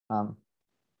Um,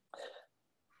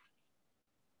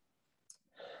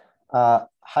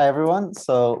 Hi, everyone.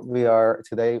 So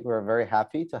we're very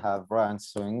happy to have Brian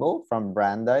Swingle from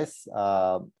Brandeis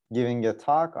giving a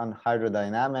talk on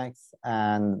hydrodynamics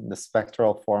and the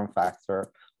spectral form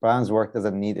factor. Brian's work is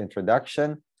a neat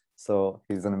introduction. So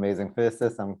he's an amazing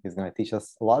physicist, and he's going to teach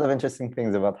us a lot of interesting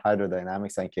things about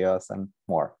hydrodynamics and chaos and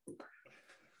more.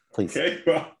 Please. Okay,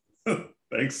 well,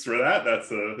 thanks for that.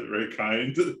 That's a very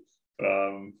kind.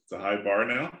 It's a high bar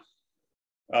now.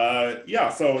 Yeah,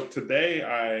 so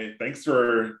today, thanks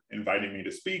for inviting me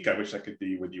to speak. I wish I could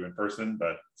be with you in person,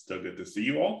 but still good to see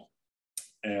you all.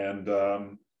 And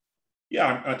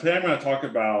yeah, today I'm going to talk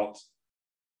about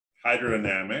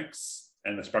hydrodynamics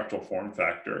and the spectral form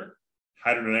factor.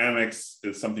 Hydrodynamics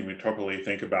is something we typically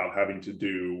think about having to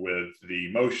do with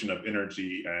the motion of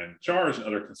energy and charge and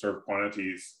other conserved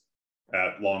quantities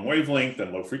at long wavelength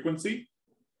and low frequency.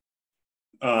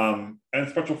 And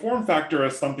spectral form factor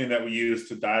is something that we use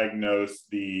to diagnose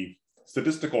the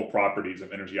statistical properties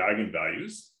of energy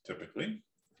eigenvalues, typically.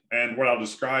 And what I'll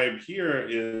describe here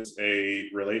is a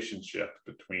relationship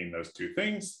between those two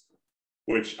things,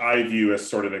 which I view as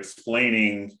sort of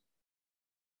explaining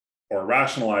or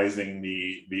rationalizing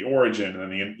the origin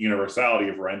and the universality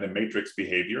of random matrix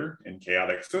behavior in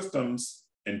chaotic systems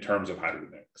in terms of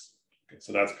hydrodynamics. Okay,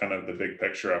 so that's kind of the big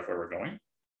picture of where we're going.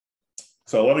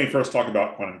 So let me first talk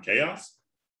about quantum chaos,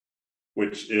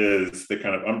 which is the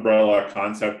kind of umbrella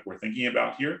concept we're thinking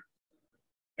about here.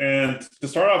 And to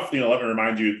start off, let me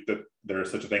remind you that there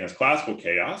is such a thing as classical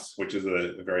chaos, which is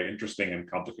a very interesting and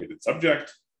complicated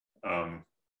subject.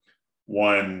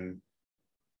 One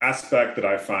aspect that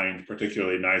I find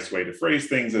particularly nice way to phrase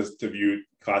things is to view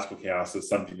classical chaos as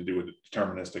something to do with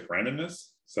deterministic randomness.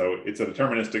 So it's a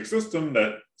deterministic system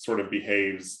that sort of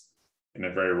behaves in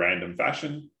a very random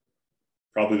fashion.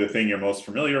 Probably the thing you're most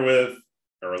familiar with,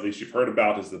 or at least you've heard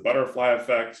about, is the butterfly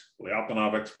effect,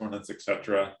 Lyapunov exponents,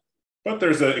 etc. But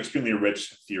there's an extremely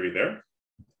rich theory there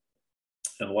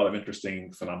and a lot of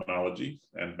interesting phenomenology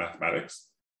and mathematics.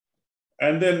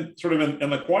 And then sort of in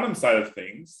the quantum side of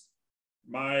things,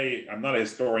 I'm not a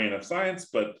historian of science,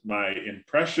 but my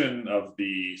impression of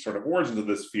the sort of origins of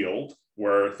this field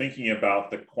were thinking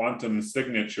about the quantum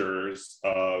signatures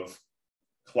of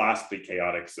classically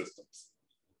chaotic systems.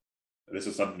 This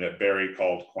is something that Barry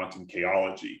called quantum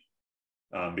chaology,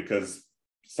 because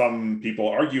some people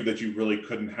argue that you really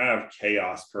couldn't have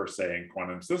chaos per se in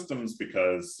quantum systems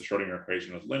because the Schrodinger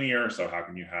equation was linear. So how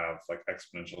can you have like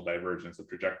exponential divergence of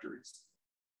trajectories?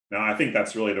 Now, I think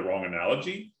that's really the wrong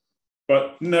analogy,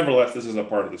 but nevertheless, this is a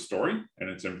part of the story and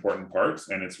it's important parts,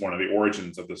 and it's one of the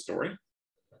origins of the story.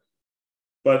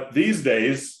 But these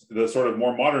days, the sort of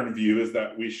more modern view is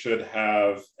that we should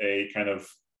have a kind of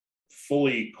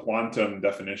fully quantum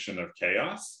definition of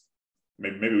chaos.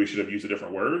 Maybe we should have used a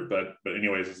different word, but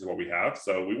anyways, this is what we have.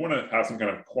 So we want to have some kind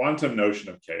of quantum notion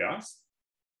of chaos.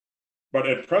 But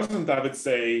at present, I would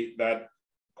say that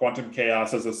quantum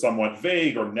chaos is a somewhat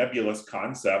vague or nebulous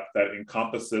concept that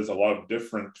encompasses a lot of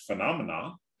different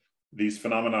phenomena. These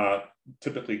phenomena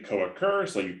typically co-occur.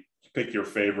 So you pick your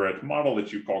favorite model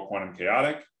that you call quantum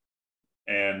chaotic,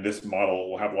 and this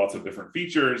model will have lots of different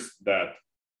features that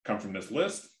come from this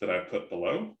list that I put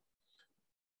below.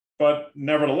 But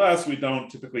nevertheless, we don't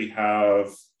typically have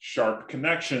sharp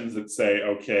connections that say,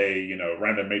 okay,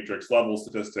 random matrix level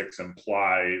statistics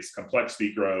implies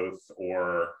complexity growth,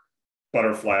 or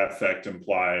butterfly effect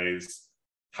implies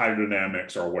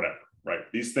hydrodynamics, or whatever,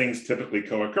 right? These things typically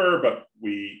co-occur, but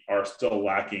we are still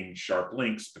lacking sharp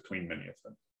links between many of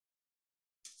them.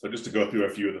 So just to go through a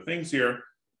few of the things here,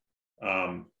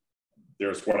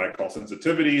 there's what I call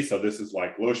sensitivity. So this is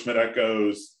like low-Schmidt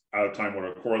echoes, out-of-time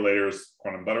order correlators,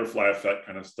 quantum butterfly effect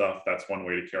kind of stuff. That's one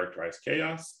way to characterize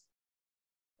chaos.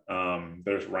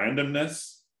 There's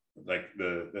randomness, like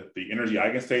the energy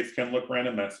eigenstates can look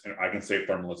random. That's an eigenstate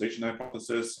thermalization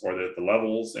hypothesis, or that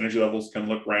the energy levels can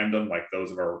look random, like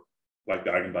those of like the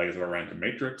eigenvalues of our random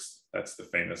matrix. That's the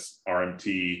famous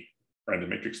RMT, random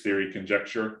matrix theory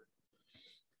conjecture,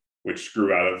 which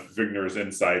grew out of Wigner's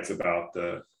insights about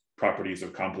the properties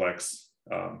of complex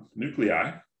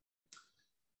nuclei.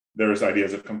 There's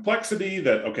ideas of complexity,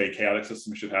 that, okay, chaotic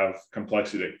systems should have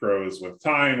complexity that grows with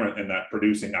time, and that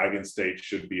producing eigenstates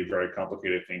should be a very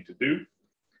complicated thing to do.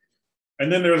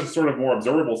 And then there's a sort of more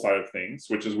observable side of things,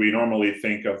 which is we normally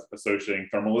think of associating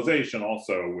thermalization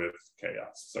also with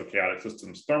chaos. So chaotic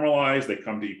systems thermalize, they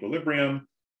come to equilibrium,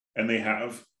 and they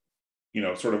have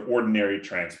sort of ordinary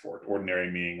transport, ordinary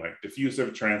meaning like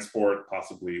diffusive transport,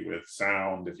 possibly with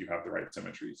sound if you have the right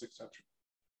symmetries, etc.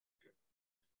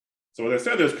 So as I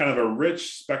said, there's kind of a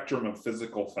rich spectrum of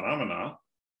physical phenomena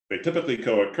they typically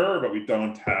co-occur, but we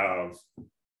don't have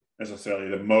necessarily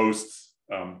the most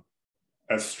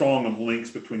as strong of links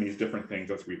between these different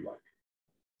things as we'd like.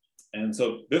 And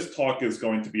so this talk is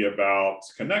going to be about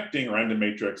connecting random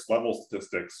matrix level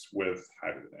statistics with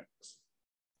hydrodynamics.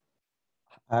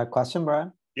 Question,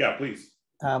 Brian? Yeah, please.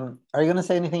 Are you going to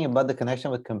say anything about the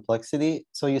connection with complexity?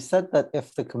 So you said that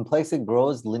if the complexity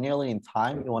grows linearly in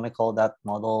time, you want to call that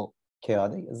model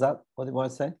chaotic. Is that what you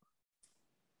want to say?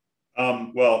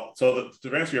 Well, so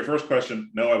to answer your first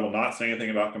question, no, I will not say anything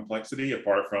about complexity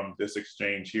apart from this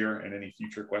exchange here and any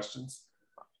future questions.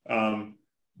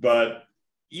 But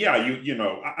yeah, you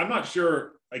know, I'm not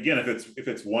sure again if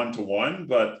it's one-to-one,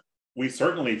 but we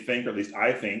certainly think, or at least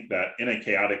I think, that in a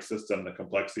chaotic system, the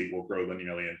complexity will grow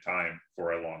linearly in time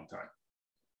for a long time.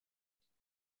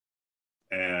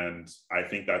 And I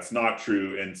think that's not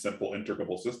true in simple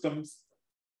integrable systems.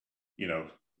 You know,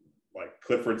 like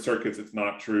Clifford circuits, it's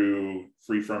not true.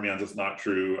 Free fermions, it's not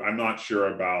true. I'm not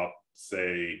sure about,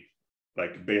 say,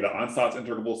 like beta ansatz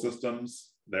integrable systems.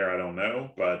 There, I don't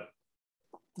know, but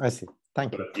I see.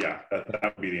 Thank you. Yeah, that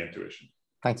would be the intuition.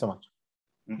 Thanks so much.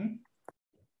 Mm-hmm.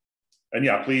 And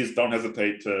yeah, please don't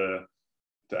hesitate to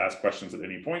ask questions at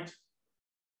any point.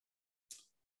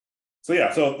 So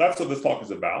yeah, so that's what this talk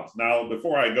is about. Now,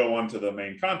 before I go on to the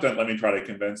main content, let me try to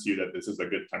convince you that this is a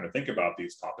good time to think about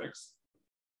these topics.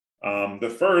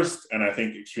 The first, and I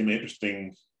think extremely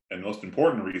interesting and most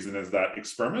important reason, is that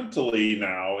experimentally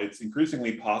now it's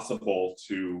increasingly possible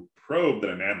to probe the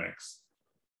dynamics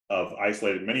of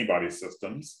isolated many-body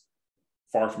systems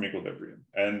far from equilibrium.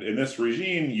 And in this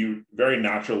regime, you very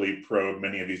naturally probe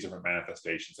many of these different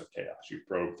manifestations of chaos. You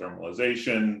probe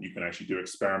thermalization. You can actually do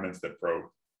experiments that probe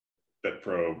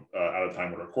out of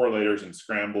time order correlators and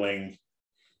scrambling.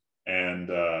 And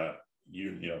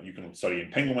you can study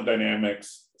entanglement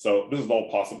dynamics. So this is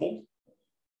all possible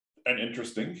and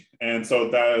interesting. And so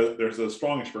there's a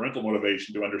strong experimental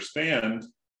motivation to understand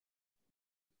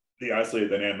the isolated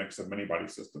dynamics of many-body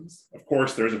systems. Of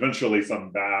course, there's eventually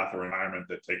some bath or environment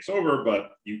that takes over,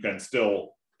 but you can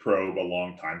still probe a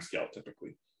long time scale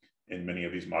typically in many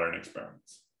of these modern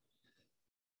experiments.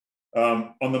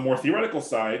 On the more theoretical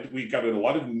side, we got a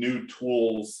lot of new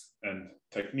tools and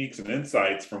techniques and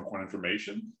insights from quantum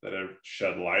information that have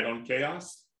shed light on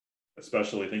chaos,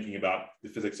 especially thinking about the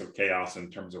physics of chaos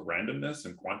in terms of randomness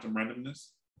and quantum randomness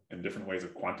and different ways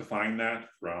of quantifying that,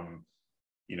 from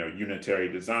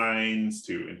unitary designs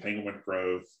to entanglement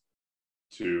growth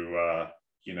to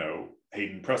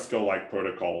Hayden-Preskill-like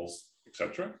protocols,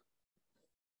 etc.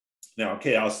 Now,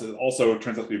 chaos also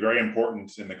turns out to be very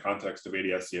important in the context of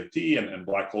ADS-CFT and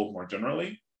black holes more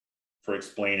generally, for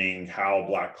explaining how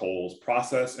black holes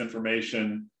process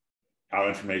information, how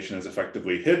information is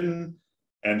effectively hidden,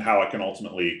 and how it can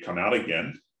ultimately come out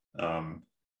again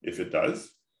if it does.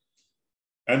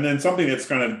 And then something that's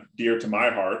kind of dear to my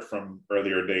heart from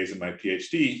earlier days in my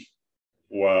PhD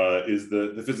is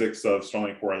the physics of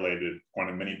strongly correlated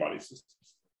quantum many-body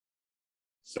systems.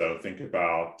 So think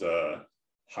about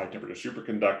high-temperature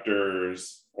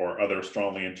superconductors or other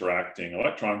strongly interacting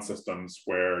electron systems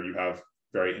where you have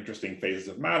very interesting phases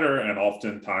of matter and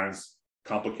oftentimes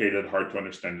complicated, hard to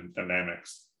understand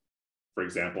dynamics. For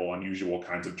example, unusual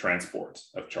kinds of transport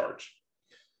of charge.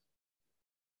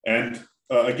 And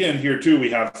again, here too, we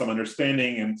have some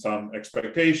understanding and some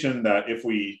expectation that if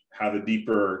we have a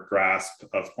deeper grasp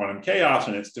of quantum chaos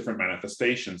and its different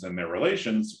manifestations and their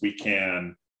relations, we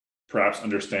can perhaps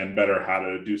understand better how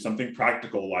to do something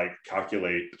practical like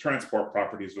calculate the transport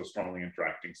properties of a strongly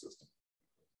interacting system.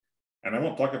 And I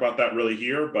won't talk about that really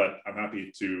here, but I'm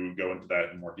happy to go into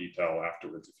that in more detail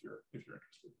afterwards if you're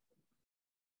interested.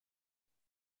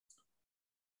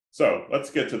 So let's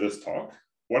get to this talk.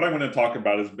 What I'm going to talk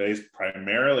about is based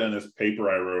primarily on this paper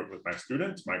I wrote with my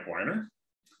student, Mike Weiner,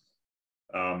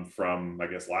 from, I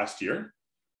guess, last year.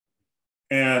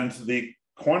 And the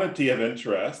quantity of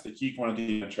interest, the key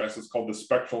quantity of interest, is called the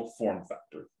spectral form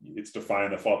factor. It's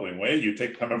defined the following way. You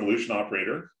take time evolution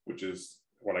operator, which is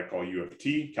what I call U of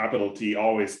T. Capital T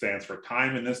always stands for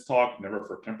time in this talk, never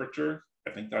for temperature.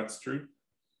 I think that's true.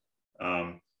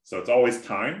 So it's always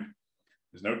time.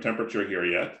 There's no temperature here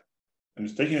yet. I'm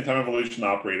just taking the time evolution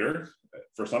operator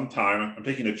for some time. I'm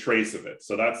taking a trace of it.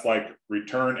 So that's like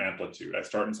return amplitude. I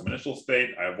start in some initial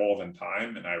state, I evolve in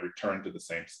time, and I return to the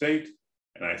same state,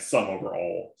 and I sum over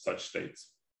all such states.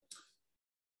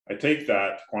 I take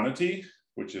that quantity,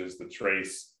 which is the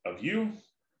trace of U.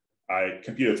 I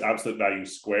compute its absolute value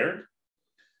squared.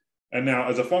 And now,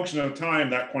 as a function of time,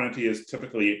 that quantity is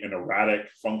typically an erratic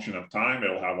function of time.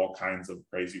 It'll have all kinds of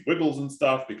crazy wiggles and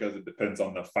stuff because it depends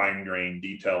on the fine-grained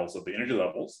details of the energy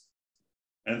levels.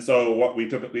 And so what we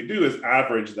typically do is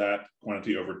average that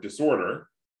quantity over disorder,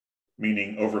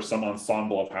 meaning over some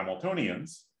ensemble of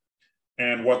Hamiltonians.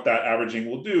 And what that averaging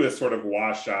will do is sort of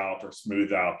wash out or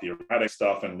smooth out the erratic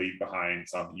stuff and leave behind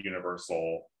some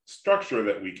universal structure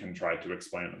that we can try to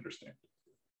explain and understand.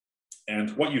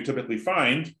 And what you typically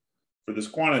find for this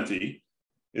quantity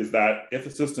is that if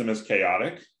a system is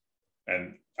chaotic,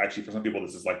 and actually for some people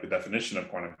this is like the definition of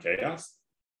quantum chaos,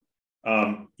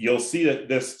 you'll see that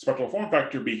this spectral form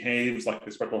factor behaves like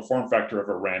the spectral form factor of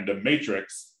a random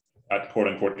matrix at quote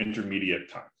unquote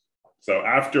intermediate time. So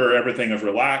after everything is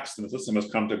relaxed and the system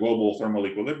has come to global thermal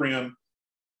equilibrium,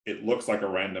 it looks like a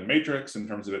random matrix in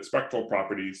terms of its spectral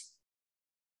properties.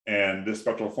 And this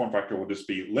spectral form factor will just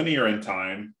be linear in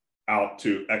time out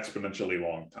to exponentially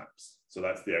long times. So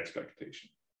that's the expectation.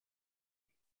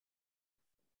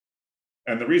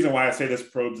 And the reason why I say this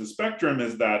probes the spectrum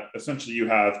is that essentially you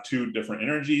have two different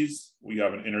energies. We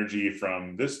have an energy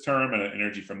from this term and an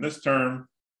energy from this term.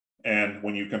 And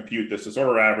when you compute this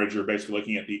disorder average, you're basically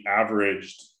looking at the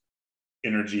averaged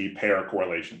energy pair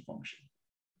correlation function.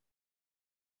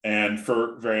 And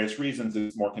for various reasons,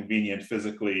 it's more convenient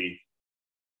physically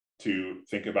to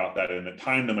think about that in the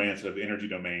time domain instead of the energy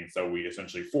domain. So we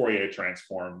essentially Fourier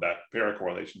transform that pair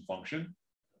correlation function,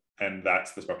 and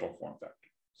that's the spectral form factor.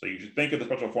 So you should think of the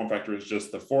spectral form factor as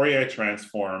just the Fourier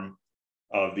transform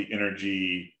of the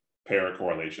energy pair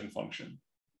correlation function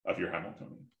of your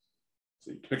Hamiltonian.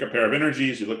 So you pick a pair of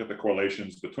energies, you look at the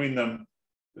correlations between them,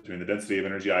 between the density of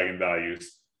energy eigenvalues,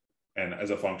 and as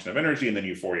a function of energy, and then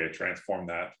you Fourier transform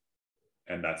that,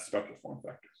 and that's spectral form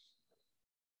factor.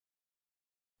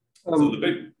 So the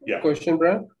big question,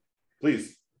 Brad?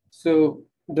 Please. So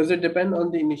does it depend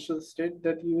on the initial state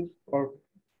that you, or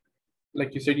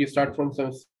like you said, you start from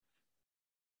some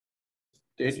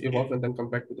state, evolve, and then come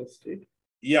back to that state?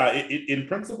 Yeah, in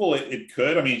principle, it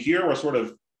could. I mean, here we're sort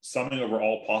of summing over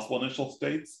all possible initial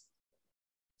states.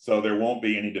 So there won't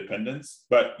be any dependence,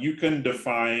 but you can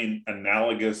define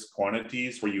analogous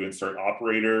quantities where you insert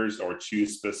operators or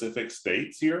choose specific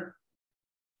states here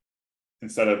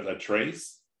instead of a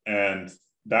trace. And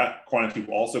that quantity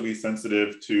will also be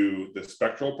sensitive to the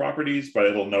spectral properties, but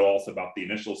it'll know also about the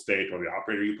initial state or the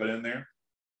operator you put in there.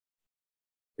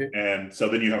 Okay. And so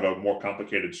then you have a more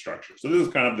complicated structure. So this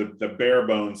is kind of the bare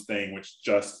bones thing, which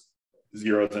just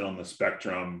zeroes in on the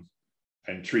spectrum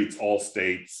and treats all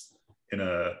states in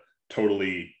a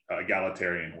totally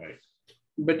egalitarian way.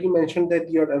 But you mentioned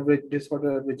that your average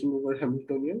disorder averaging over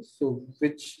Hamiltonian. So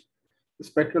which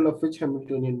spectral of which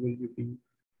Hamiltonian will you be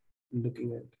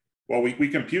looking at? Well, we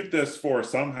compute this for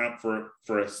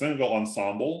for a single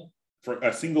ensemble, for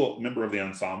a single member of the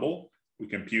ensemble. We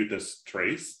compute this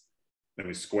trace, then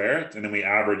we square it, and then we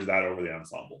average that over the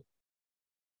ensemble.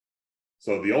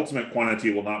 So the ultimate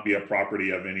quantity will not be a property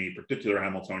of any particular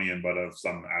Hamiltonian, but of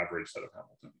some average set of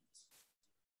Hamiltonians.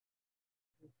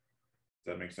 Does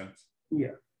that make sense? Yeah.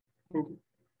 All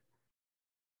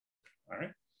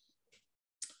right.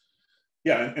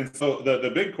 Yeah, and so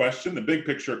the big question, the big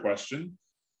picture question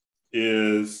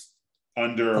is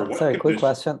under what sorry, condition? quick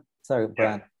question. Sorry,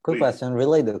 Brian. Yeah, quick please. question,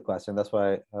 related question. That's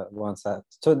why I want to ask.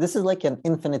 So this is like an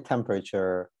infinite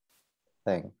temperature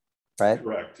thing, right?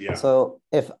 Correct, yeah. So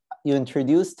if you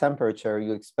introduce temperature,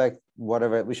 you expect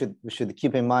whatever, we should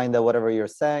keep in mind that whatever you're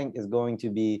saying is going to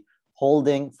be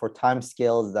holding for time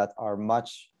scales that are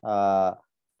much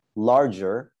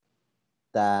larger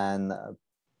than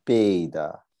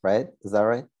beta, right? Is that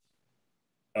right?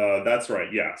 That's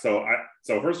right, yeah. So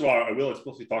first of all, I will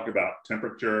explicitly talk about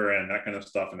temperature and that kind of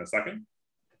stuff in a second.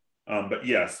 But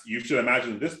yes, you should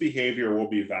imagine this behavior will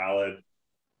be valid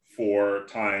for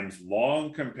times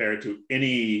long compared to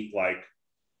any like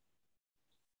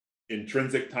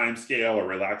intrinsic time scale or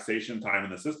relaxation time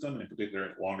in the system, in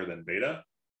particular longer than beta,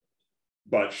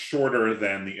 but shorter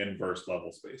than the inverse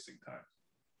level spacing time.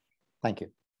 Thank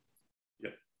you.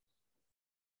 Yep.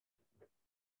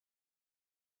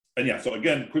 And yeah, so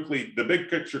again, quickly, the big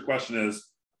picture question is,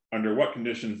 under what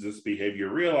conditions is this behavior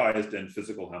realized in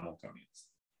physical Hamiltonians?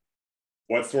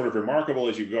 What's sort of remarkable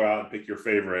is you go out and pick your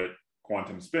favorite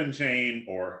quantum spin chain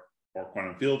or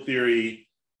quantum field theory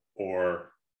or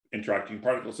interacting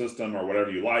particle system or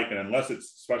whatever you like, and unless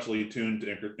it's specially tuned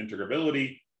to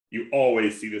integrability, you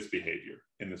always see this behavior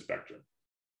in the spectrum.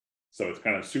 So it's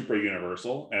kind of super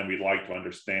universal, and we'd like to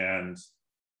understand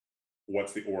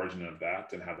what's the origin of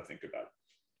that and how to think about it.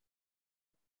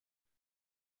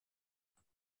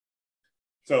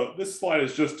 So this slide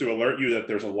is just to alert you that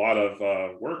there's a lot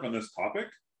of work on this topic.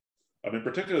 In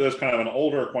particular, there's kind of an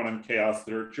older quantum chaos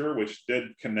literature, which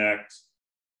did connect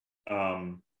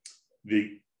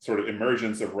the sort of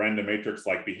emergence of random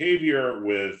matrix-like behavior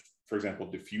with for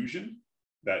example, diffusion,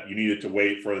 that you needed to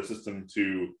wait for the system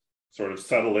to sort of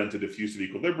settle into diffusive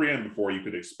equilibrium before you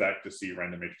could expect to see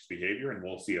random matrix behavior. And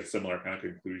we'll see a similar kind of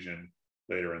conclusion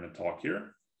later in the talk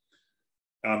here.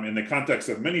 In the context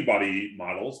of many body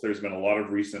models, there's been a lot of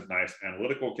recent nice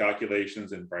analytical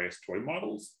calculations in various toy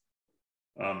models.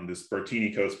 This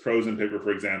Bertini-Coase-Prozin paper,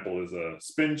 for example, is a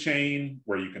spin chain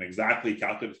where you can exactly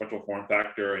calculate the spectral form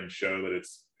factor and show that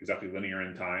it's exactly linear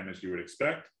in time as you would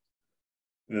expect.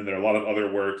 And then there are a lot of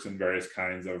other works in various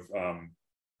kinds of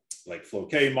like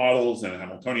Floquet models and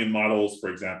Hamiltonian models. For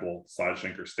example,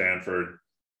 Schinker Stanford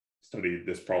studied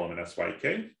this problem in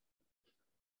SYK.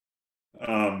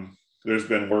 There's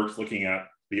been works looking at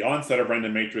the onset of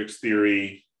random matrix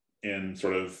theory in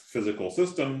sort of physical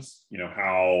systems,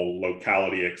 how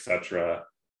locality, et cetera,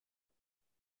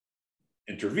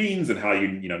 intervenes and how you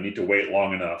need to wait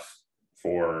long enough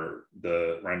for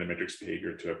the random matrix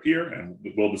behavior to appear. And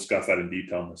we'll discuss that in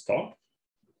detail in this talk.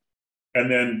 And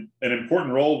then an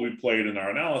important role we played in our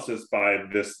analysis by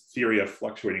this theory of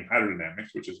fluctuating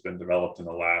hydrodynamics, which has been developed in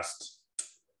the last,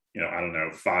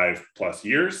 5+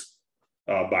 years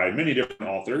by many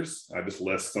different authors. I just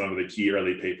list some of the key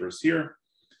early papers here.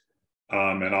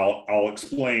 And I'll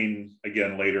explain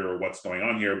again later what's going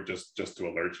on here, just to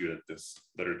alert you that this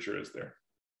literature is there.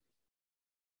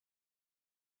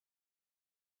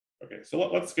 Okay, so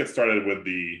let's get started with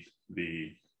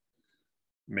the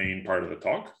main part of the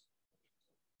talk.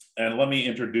 And let me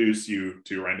introduce you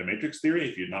to random matrix theory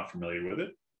if you're not familiar with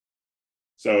it.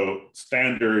 So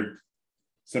standard,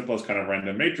 simplest kind of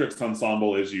random matrix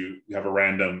ensemble is you have a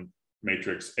random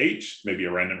matrix H, maybe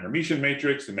a random Hermitian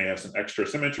matrix. It may have some extra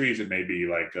symmetries. It may be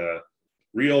like a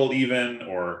real even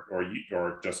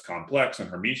or just complex and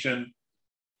Hermitian.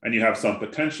 And you have some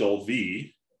potential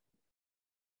V,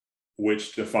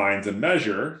 which defines a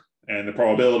measure, and the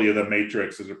probability of the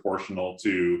matrix is proportional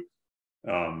to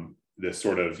this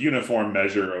sort of uniform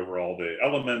measure over all the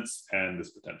elements and this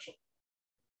potential.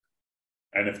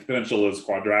 And if the potential is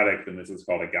quadratic, then this is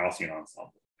called a Gaussian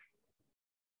ensemble.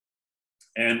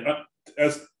 And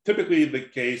as typically the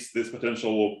case, this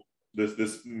potential,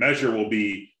 this measure will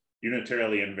be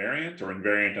unitarily invariant or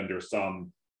invariant under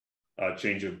some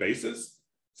change of basis.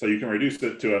 So you can reduce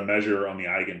it to a measure on the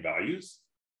eigenvalues.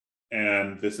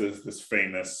 And this is this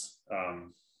famous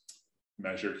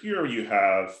measure here. You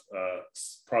have a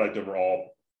product over all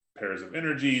pairs of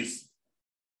energies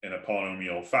in a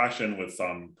polynomial fashion with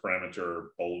some parameter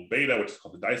bold beta, which is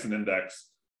called the Dyson index,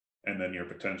 and then your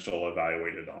potential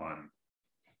evaluated on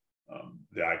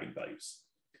the eigenvalues.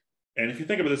 And if you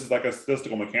think of this as like a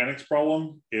statistical mechanics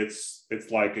problem, it's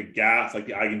like a gas, like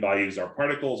the eigenvalues are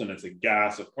particles, and it's a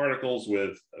gas of particles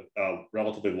with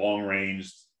relatively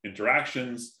long-range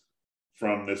interactions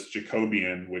from this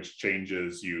Jacobian, which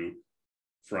changes you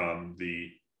from the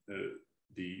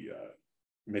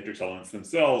matrix elements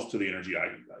themselves to the energy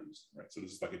eigenvalues, right? So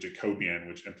this is like a Jacobian,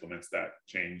 which implements that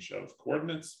change of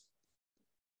coordinates.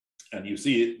 And you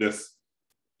see this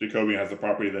Jacobian has the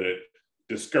property that it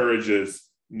discourages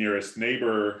nearest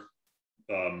neighbor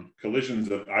collisions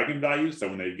of eigenvalues. So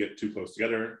when they get too close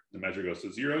together, the measure goes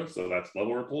to 0. So that's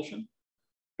level repulsion.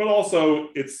 But also,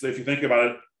 if you think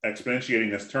about it,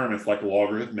 exponentiating this term, it's like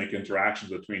logarithmic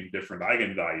interactions between different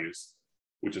eigenvalues,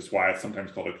 which is why it's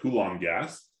sometimes called a Coulomb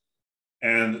gas.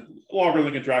 And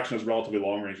logarithmic interaction is relatively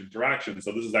long-range interaction.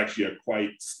 So this is actually a quite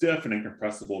stiff and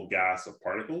incompressible gas of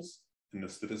particles in the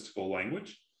statistical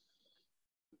language.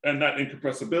 And that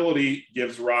incompressibility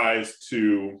gives rise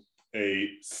to a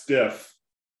stiff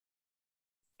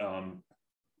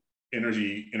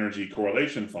energy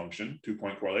correlation function,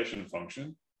 2-point correlation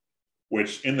function,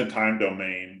 which in the time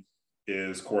domain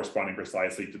is corresponding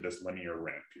precisely to this linear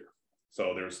ramp here.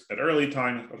 So there's at early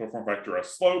time spectral form factor a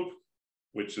slope,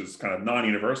 which is kind of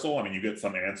non-universal. I mean, you get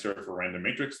some answer for random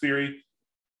matrix theory,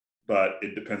 but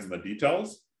it depends on the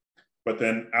details. But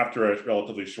then after a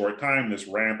relatively short time, this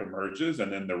ramp emerges,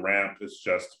 and then the ramp is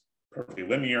just perfectly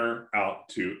linear out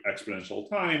to exponential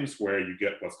times where you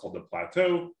get what's called the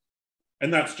plateau.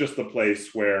 And that's just the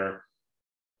place where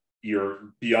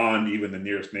you're beyond even the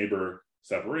nearest neighbor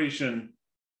separation.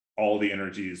 All the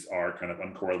energies are kind of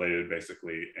uncorrelated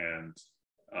basically. And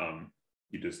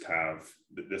you just have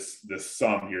this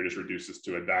sum here just reduces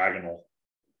to a diagonal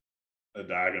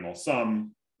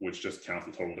sum, which just counts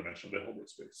the total dimension of the Hilbert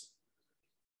space.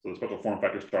 So the spectral form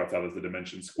factor starts out as the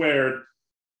dimension squared.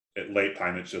 At late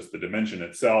time, it's just the dimension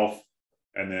itself.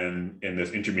 And then in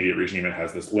this intermediate regime, it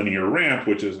has this linear ramp,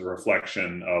 which is a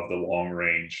reflection of the long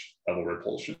range level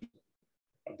repulsion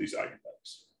of these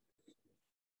eigenvalues.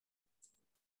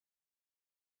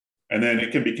 And then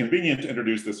it can be convenient to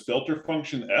introduce this filter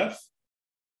function f.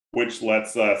 which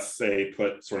lets us say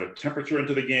put sort of temperature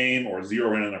into the game or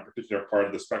zero in on a particular part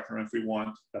of the spectrum if we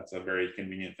want. That's a very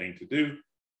convenient thing to do.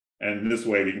 And this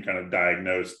way we can kind of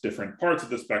diagnose different parts of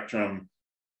the spectrum,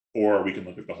 or we can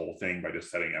look at the whole thing by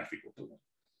just setting f equal to 1.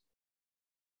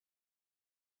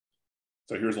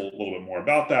 So here's a little bit more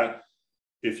about that.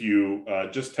 If you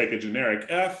just take a generic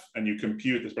f and you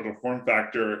compute the spectral form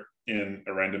factor in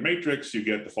a random matrix, you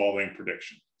get the following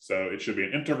prediction. So it should be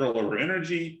an integral over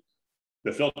energy,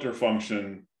 the filter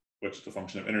function, which is the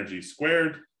function of energy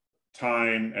squared,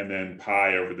 time, and then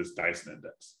pi over this Dyson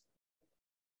index.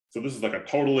 So this is like a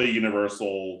totally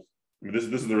universal, I mean,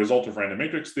 this is the result of random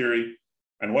matrix theory.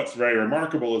 And what's very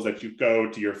remarkable is that you go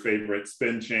to your favorite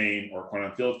spin chain or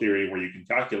quantum field theory where you can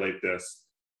calculate this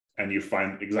and you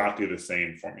find exactly the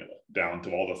same formula down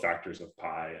to all the factors of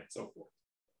pi and so forth.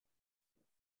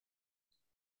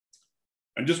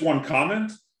 And just one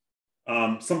comment,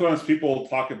 sometimes people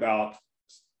talk about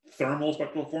thermal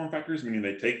spectral form factors, meaning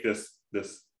they take this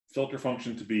filter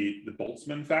function to be the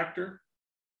Boltzmann factor.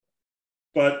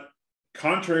 But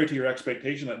contrary to your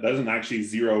expectation, that doesn't actually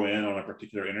zero in on a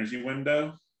particular energy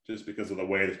window, just because of the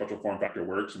way the spectral form factor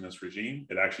works in this regime.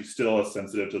 It actually still is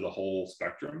sensitive to the whole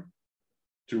spectrum.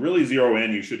 To really zero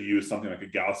in, you should use something like a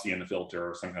Gaussian filter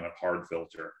or some kind of hard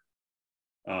filter.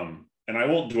 And I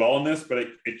won't dwell on this, but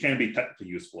it can be technically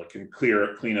useful. It can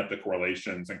clean up the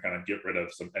correlations and kind of get rid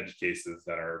of some edge cases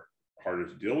that are harder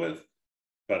to deal with.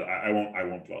 But I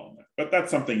won't dwell on that. But that's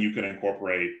something you can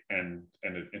incorporate, and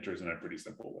it enters in a pretty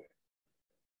simple way.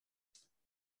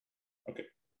 Okay.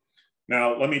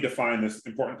 Now let me define this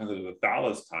important concept of the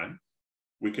Thales time.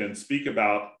 We can speak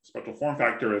about spectral form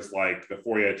factor as like the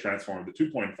Fourier transform of the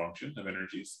two-point function of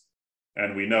energies.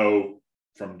 And we know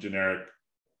from generic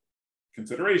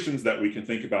considerations that we can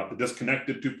think about the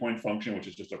disconnected two-point function, which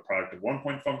is just a product of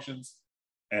one-point functions,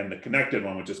 and the connected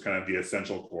one, which is kind of the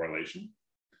essential correlation.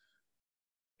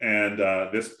 And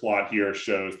this plot here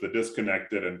shows the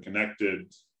disconnected and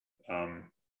connected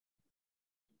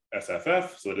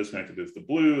SFF. So the disconnected is the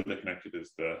blue, the connected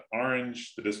is the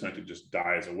orange, the disconnected just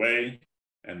dies away,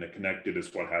 and the connected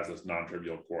is what has this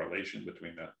non-trivial correlation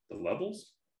between the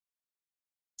levels.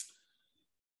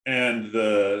 And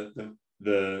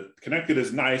the connected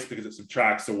is nice because it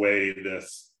subtracts away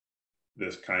this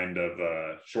kind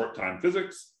of short time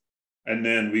physics. And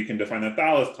then we can define the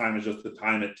Thales time as just the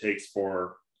time it takes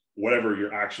for whatever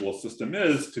your actual system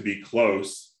is to be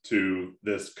close to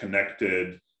this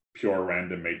connected pure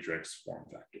random matrix form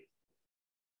factor.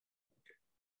 Okay.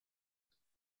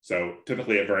 So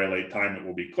typically at very late time, it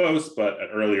will be close, but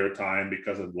at earlier time,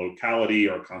 because of locality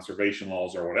or conservation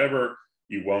laws or whatever,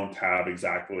 you won't have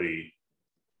exactly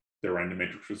the random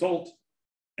matrix result.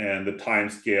 And the time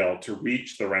scale to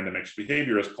reach the random matrix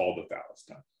behavior is called the Thales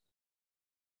time.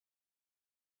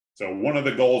 So one of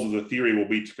the goals of the theory will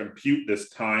be to compute this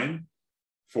time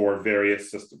for various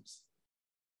systems.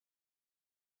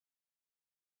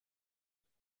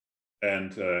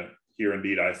 And here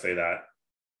indeed I say that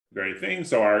very thing.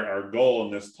 So our goal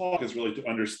in this talk is really to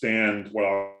understand what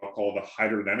I'll call the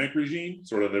hydrodynamic regime,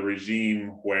 sort of the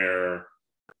regime where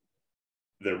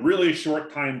the really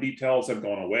short time details have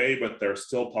gone away, but there's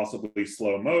still possibly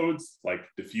slow modes like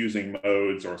diffusing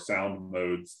modes or sound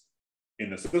modes in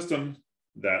the system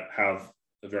that have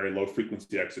a very low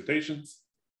frequency excitations.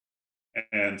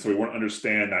 And so we want to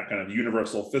understand that kind of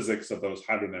universal physics of those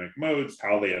hydrodynamic modes,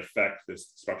 how they affect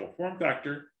this spectral form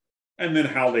factor, and then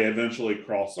how they eventually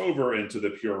cross over into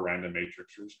the pure random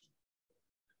matrix regime.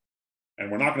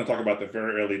 And we're not going to talk about the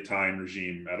very early time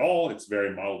regime at all. It's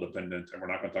very model dependent, and we're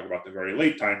not going to talk about the very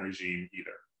late time regime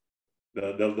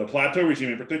either. The plateau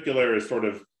regime in particular is sort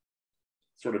of,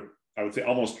 I would say,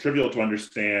 almost trivial to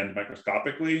understand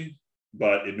microscopically,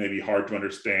 but it may be hard to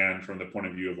understand from the point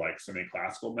of view of like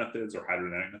semi-classical methods or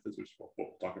hydrodynamic methods, which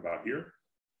we'll talk about here.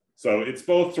 So it's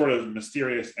both sort of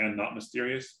mysterious and not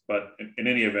mysterious, but in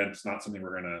any event, it's not something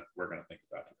we're gonna think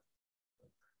about.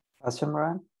 Question,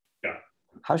 Brian? Yeah.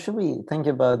 How should we think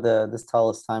about this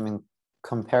Thales time in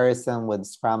comparison with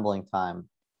scrambling time?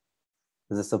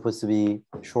 Is it supposed to be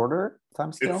shorter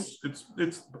time scale?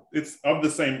 It's of the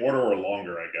same order or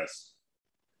longer, I guess.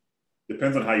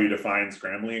 Depends on how you define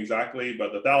scrambling exactly,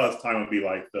 but the Thales time would be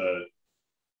like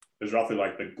is roughly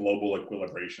like the global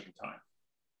equilibration time.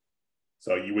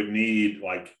 So you would need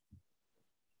like,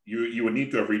 you would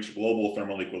need to have reached global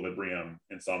thermal equilibrium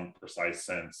in some precise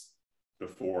sense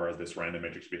before this random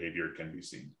matrix behavior can be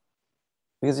seen.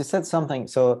 Because you said something,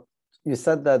 so you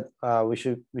said that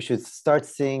we should start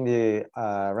seeing the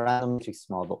random matrix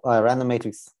model, random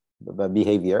matrix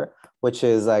behavior, which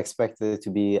is expected to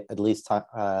be at least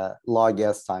log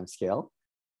S time scale.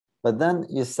 But then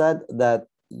you said that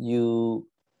you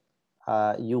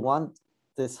want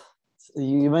this.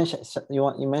 You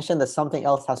mentioned that something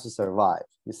else has to survive.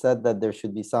 You said that there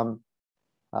should be some.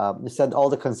 You said all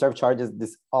the conserved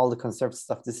charges, all the conserved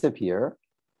stuff disappear.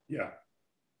 Yeah.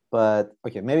 But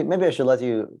okay, maybe I should let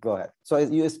you go ahead. So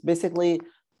it's basically,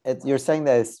 you're saying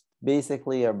that it's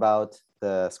basically about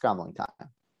the scrambling time.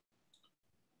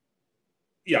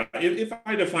 Yeah, if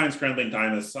I define scrambling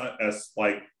time as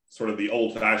like sort of the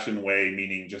old-fashioned way,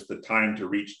 meaning just the time to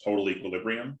reach total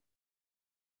equilibrium,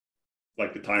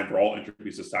 like the time for all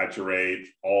entropies to saturate,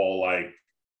 all like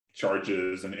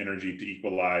charges and energy to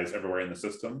equalize everywhere in the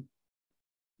system,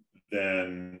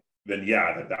 then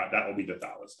yeah, that will be the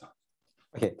thoughtless time.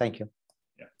 Okay, thank you.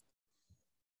 Yeah.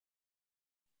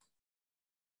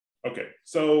 Okay,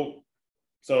 so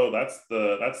that's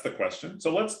the question.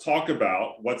 So let's talk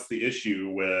about what's the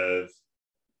issue with,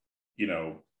 you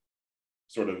know,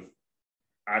 sort of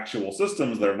actual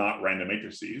systems that are not random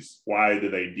matrices. Why do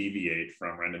they deviate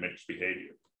from random matrix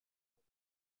behavior?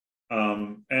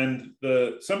 And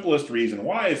the simplest reason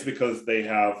why is because they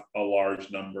have a large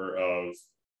number of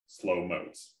slow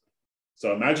modes.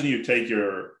 So imagine you take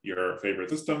your favorite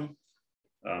system.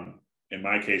 In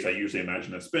my case, I usually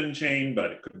imagine a spin chain,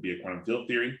 but it could be a quantum field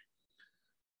theory.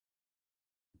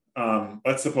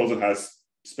 Let's suppose it has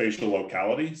spatial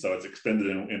locality, so it's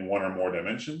extended in one or more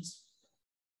dimensions.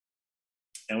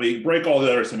 And we break all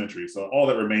the other symmetries, so all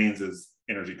that remains is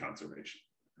energy conservation,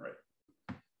 right?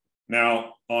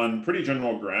 Now, on pretty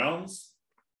general grounds,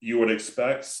 you would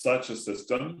expect such a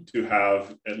system to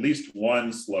have at least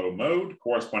one slow mode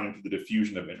corresponding to the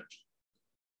diffusion of energy.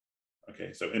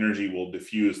 Okay, so energy will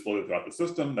diffuse slowly throughout the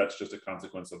system. That's just a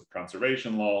consequence of the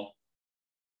conservation law.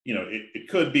 You know, it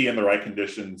could be in the right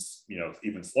conditions, you know,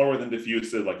 even slower than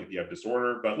diffusive, like if you have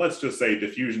disorder, but let's just say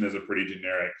diffusion is a pretty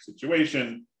generic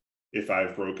situation if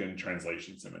I've broken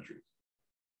translation symmetry.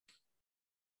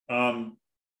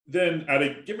 Then at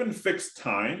a given fixed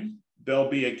time, there'll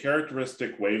be a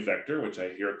characteristic wave vector, which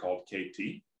I hear called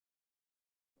KT,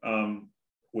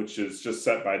 which is just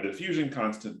set by the diffusion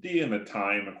constant d and the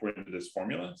time according to this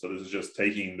formula. So this is just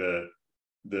taking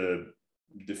the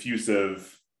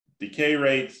diffusive decay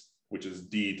rate, which is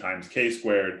d times k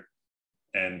squared,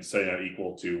 and setting that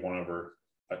equal to 1 over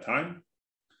a time.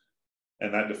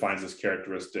 And that defines this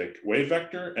characteristic wave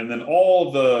vector. And then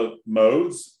all the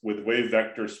modes with wave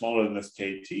vector smaller than this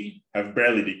KT have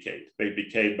barely decayed. They've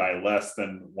decayed by less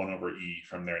than 1 over e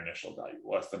from their initial value,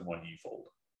 less than 1 e fold.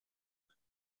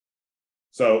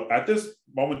 So at this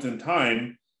moment in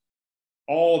time,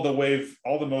 all the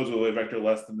modes with wave vector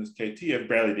less than this KT have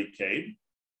barely decayed.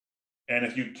 And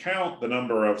if you count the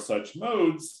number of such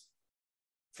modes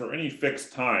for any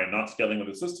fixed time, not scaling with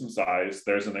the system size,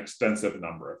 there's an extensive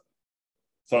number of them.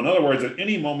 So in other words, at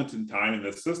any moment in time in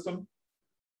this system,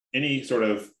 any sort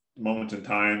of moment in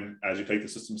time as you take the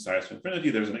system size to infinity,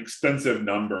 there's an extensive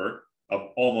number of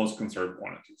almost conserved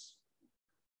quantities.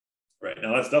 Right,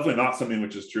 now that's definitely not something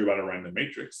which is true about a random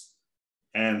matrix.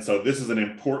 And so this is an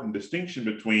important distinction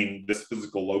between this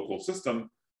physical local system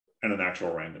and an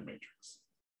actual random matrix.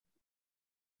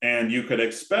 And you could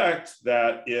expect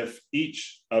that if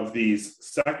each of these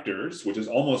sectors, which is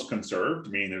almost conserved,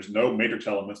 meaning there's no matrix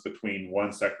elements between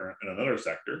one sector and another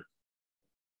sector,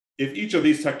 if each of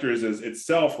these sectors is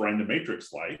itself random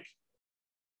matrix-like,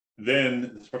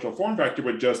 then the spectral form factor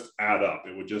would just add up.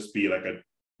 It would just be like a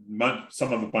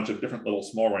sum of a bunch of different little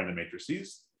small random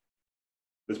matrices.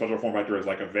 The spectral form factor is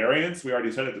like a variance. We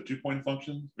already said it's a 2-point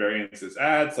function. Variance is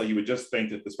add. So you would just think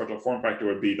that the spectral form factor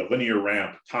would be the linear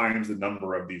ramp times the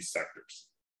number of these sectors.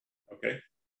 Okay.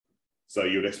 So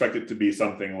you would expect it to be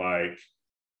something like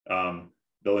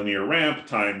the linear ramp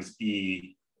times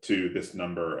e to this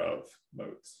number of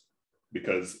modes,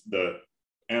 because the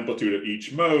amplitude of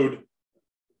each mode,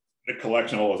 the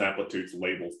collection of all those amplitudes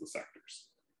labels the sectors.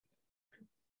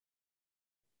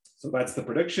 So that's the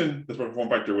prediction. The spectral form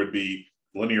factor would be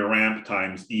linear ramp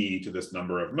times e to this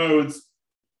number of modes,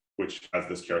 which has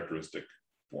this characteristic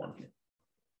form here.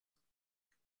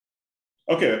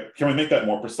 Okay, can we make that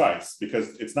more precise?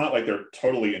 Because it's not like they're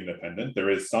totally independent. There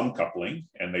is some coupling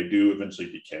and they do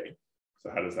eventually decay.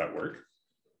 So how does that work?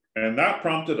 And that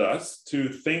prompted us to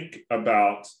think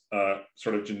about a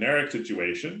sort of generic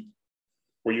situation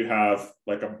where you have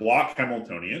like a block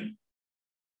Hamiltonian,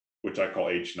 which I call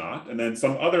H naught, and then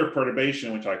some other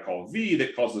perturbation, which I call V,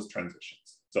 that causes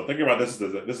transitions. So think about this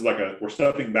as this is like we're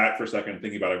stepping back for a second and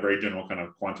thinking about a very general kind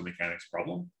of quantum mechanics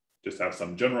problem. Just have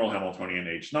some general Hamiltonian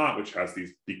H naught, which has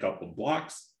these decoupled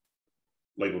blocks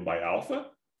labeled by alpha.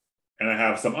 And I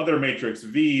have some other matrix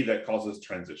V that causes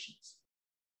transitions.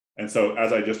 And so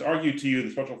as I just argued to you,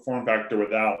 the spectral form factor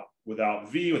without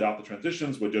without V, without the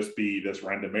transitions, would just be this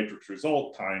random matrix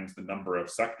result times the number of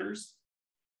sectors.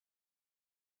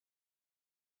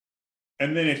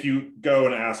 And then if you go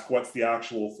and ask what's the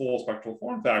actual full spectral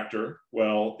form factor,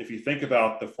 well, if you think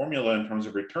about the formula in terms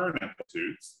of return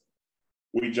amplitudes,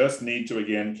 we just need to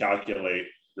again calculate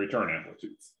return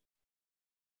amplitudes.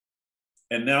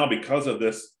 And now because of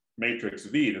this matrix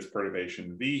V, this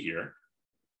perturbation V here,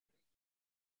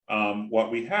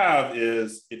 what we have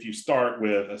is if you start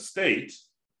with a state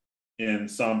in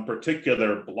some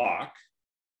particular block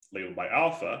labeled by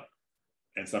alpha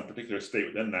and some particular state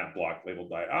within that block labeled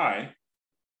by I,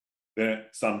 then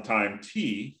at some time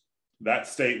t, that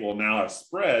state will now have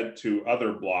spread to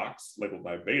other blocks labeled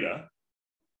by beta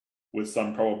with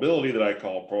some probability that I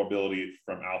call probability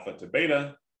from alpha to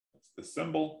beta. That's the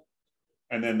symbol.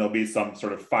 And then there'll be some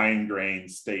sort of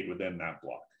fine-grained state within that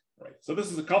block, right? So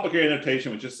this is a complicated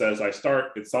notation which just says I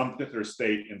start at some particular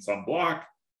state in some block.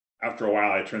 After a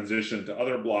while, I transition to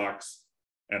other blocks,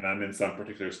 and I'm in some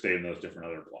particular state in those different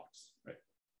other blocks, right?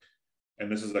 And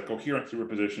this is a coherent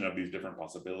superposition of these different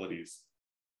possibilities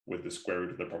with the square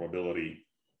root of the probability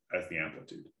as the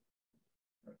amplitude.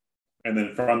 And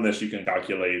then from this, you can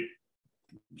calculate,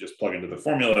 just plug into the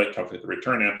formula, calculate the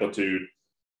return amplitude.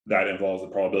 That involves the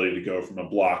probability to go from a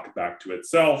block back to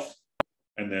itself,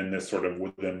 and then this sort of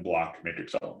within block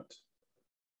matrix element.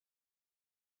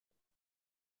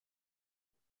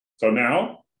 So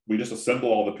now we just assemble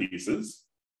all the pieces.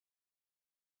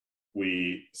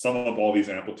 We sum up all these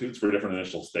amplitudes for different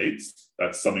initial states.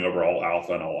 That's summing over all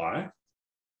alpha and all I.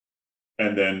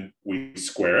 And then we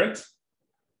square it,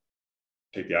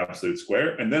 take the absolute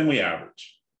square, and then we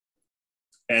average.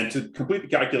 And to complete the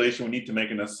calculation, we need to make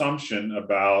an assumption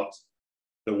about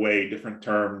the way different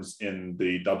terms in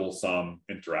the double sum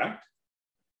interact.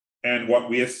 And what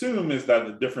we assume is that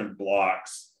the different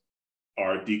blocks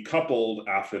are decoupled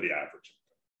after the averaging.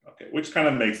 Okay, which kind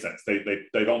of makes sense.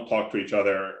 They don't talk to each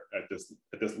other at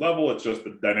this level. It's just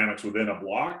the dynamics within a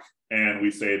block, and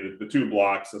we say that the two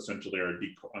blocks essentially are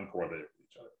uncorrelated with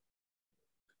each other.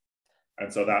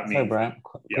 And so that means. Sorry, Brian,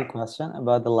 quick question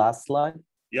about the last slide.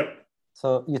 Yep.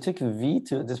 So you took V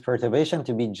to this perturbation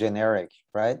to be generic,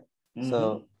 right? Mm-hmm.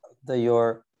 So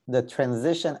the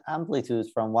transition amplitude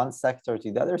from one sector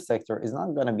to the other sector is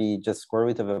not going to be just square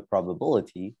root of a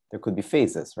probability. There could be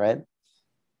phases, right?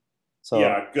 So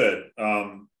yeah, good.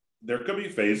 There could be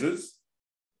phases.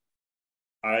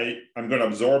 I'm going to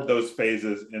absorb those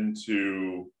phases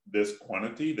into this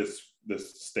quantity, this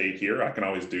state here. I can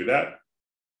always do that.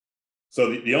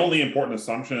 So the only important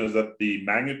assumption is that the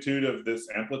magnitude of this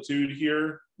amplitude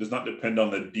here does not depend on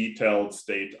the detailed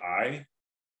state I.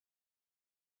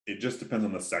 It just depends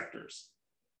on the sectors.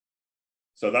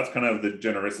 So that's kind of the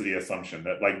genericity assumption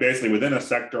that, like, basically within a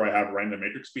sector, I have random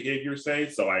matrix behavior, say,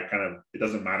 so it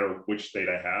doesn't matter which state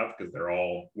I have because they're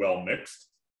all well mixed.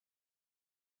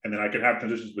 And then I could have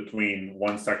transitions between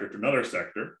one sector to another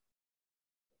sector,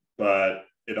 but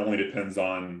it only depends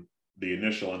on the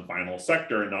initial and final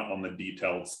sector, not on the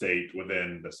detailed state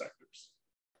within the sectors.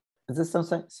 Is this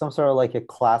some sort of like a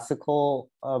classical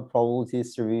probability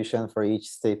distribution for each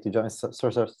state to join some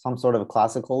sort of a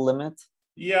classical limit?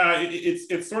 Yeah,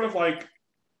 it's sort of like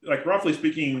roughly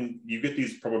speaking, you get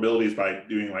these probabilities by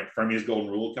doing like Fermi's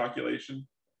golden rule calculation.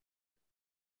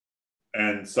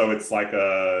 And so it's like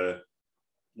a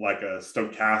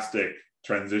stochastic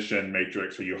transition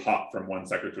matrix where you hop from one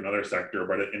sector to another sector,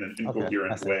 but in an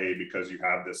incoherent way because you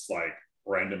have this like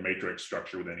random matrix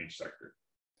structure within each sector.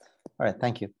 All right,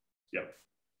 thank you. Yep.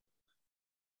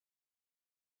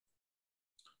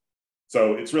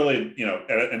 So it's really,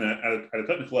 at a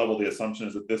technical level, the assumption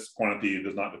is that this quantity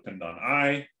does not depend on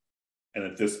I, and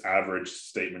that this average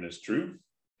statement is true.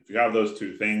 If you have those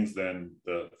two things, then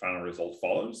the final result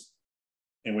follows,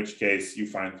 in which case you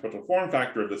find the spectral form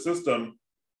factor of the system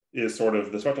is sort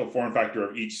of the spectral form factor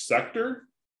of each sector,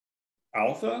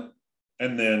 alpha,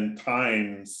 and then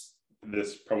times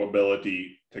this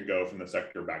probability to go from the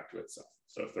sector back to itself.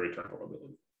 So it's the return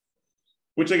probability.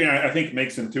 Which again, I think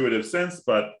makes intuitive sense,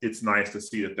 but it's nice to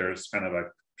see that there's kind of a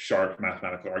sharp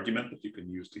mathematical argument that you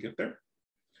can use to get there.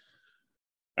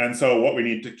 And so what we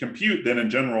need to compute then in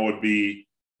general would be,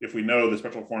 if we know the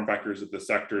spectral form factors of the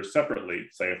sectors separately,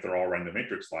 say if they're all random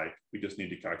matrix-like, we just need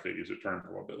to calculate these return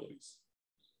probabilities.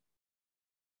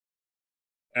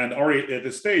 And already at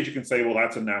this stage, you can say, well,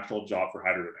 that's a natural job for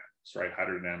hydrodynamics, right?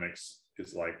 Hydrodynamics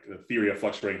is like the theory of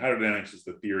fluctuating hydrodynamics is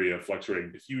the theory of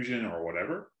fluctuating diffusion or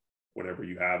whatever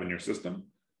you have in your system,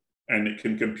 and it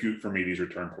can compute for me these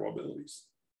return probabilities.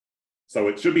 So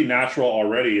it should be natural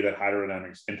already that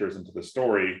hydrodynamics enters into the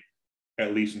story,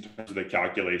 at least in terms of the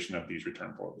calculation of these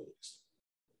return probabilities.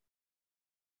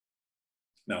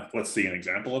 Now, let's see an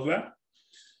example of that.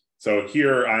 So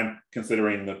here I'm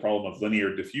considering the problem of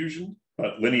linear diffusion,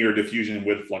 but linear diffusion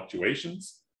with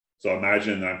fluctuations. So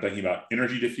imagine that I'm thinking about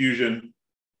energy diffusion,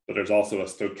 but there's also a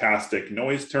stochastic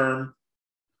noise term,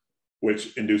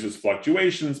 which induces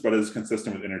fluctuations, but is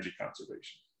consistent with energy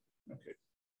conservation. Okay.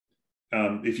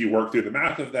 If you work through the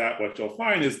math of that, what you'll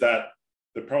find is that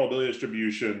the probability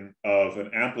distribution of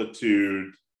an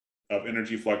amplitude of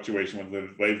energy fluctuation with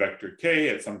the wave vector k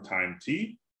at some time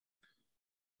t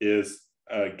is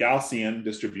a Gaussian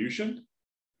distribution,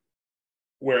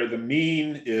 where the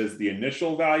mean is the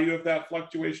initial value of that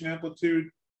fluctuation amplitude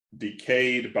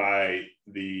decayed by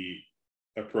the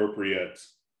appropriate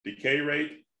decay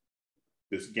rate.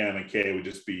 This gamma k would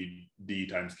just be d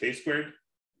times k squared,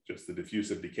 just the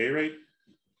diffusive decay rate.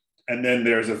 And then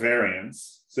there's a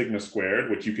variance, sigma squared,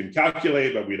 which you can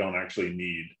calculate, but we don't actually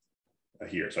need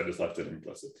here. So I just left it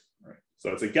implicit. Right?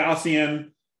 So it's a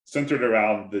Gaussian centered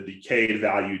around the decayed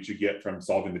value you get from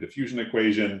solving the diffusion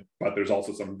equation, but there's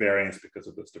also some variance because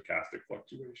of the stochastic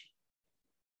fluctuation.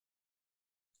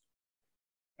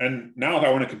 And now if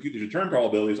I want to compute the return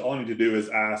probabilities, all I need to do is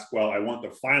ask, well, I want the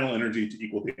final energy to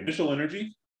equal the initial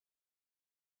energy.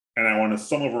 And I want to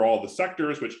sum over all the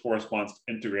sectors, which corresponds to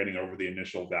integrating over the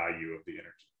initial value of the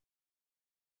energy.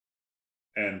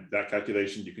 And that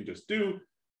calculation you can just do,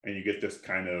 and you get this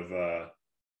kind of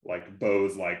like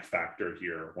Bose-like factor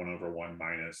here, 1/1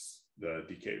 minus the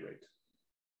decay rate.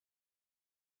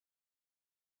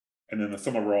 And then the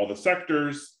sum over all the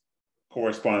sectors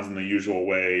corresponds in the usual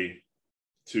way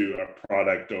to a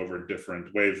product over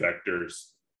different wave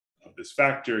vectors of this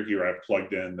factor. Here I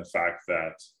plugged in the fact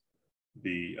that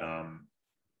the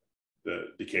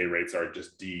decay rates are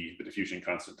just d, the diffusion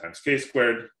constant times k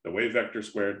squared, the wave vector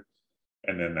squared,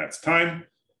 and then that's time.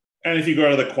 And if you go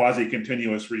to the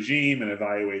quasi-continuous regime and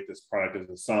evaluate this product as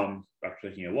a sum after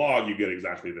taking a log, you get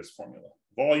exactly this formula.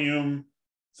 Volume,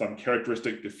 some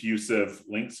characteristic diffusive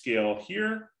length scale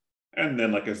here, and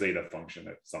then like a zeta function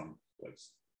at some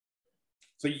place.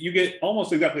 So you get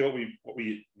almost exactly what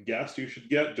we guessed you should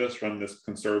get just from this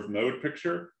conserved mode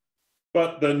picture,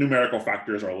 but the numerical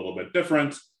factors are a little bit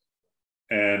different,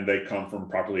 and they come from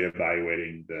properly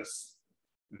evaluating this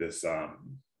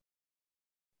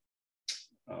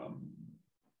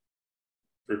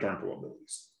return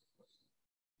probabilities.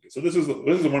 So this is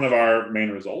one of our main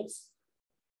results,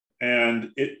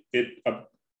 and it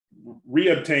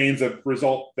reobtains a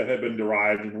result that had been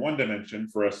derived in one dimension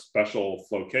for a special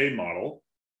flow K model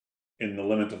in the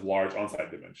limit of large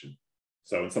on-site dimension.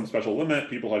 So in some special limit,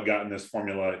 people had gotten this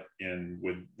formula in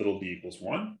with little d equals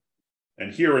 1.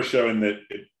 And here we're showing that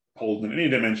it holds in any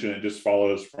dimension. It just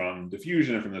follows from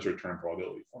diffusion and from this return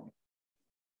probability formula.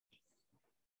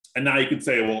 And now you could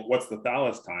say, well, what's the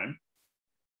Thales time?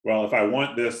 Well, if I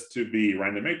want this to be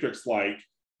random matrix-like,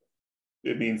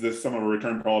 it means this sum of a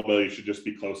return probability should just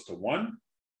be close to 1,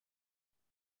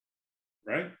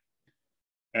 right?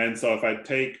 And so if I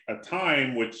take a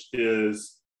time which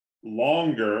is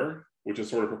longer, which is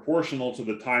sort of proportional to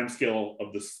the time scale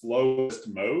of the slowest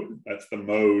mode, that's the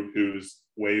mode whose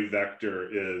wave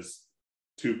vector is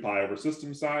 2 pi over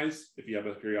system size, if you have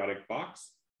a periodic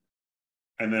box.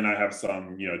 And then I have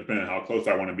some, depending on how close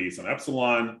I want to be, some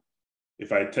epsilon.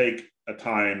 If I take a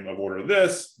time of order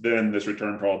this, then this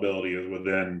return probability is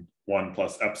within 1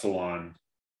 plus epsilon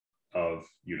of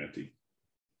unity.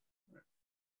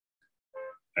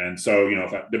 And so,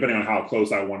 depending on how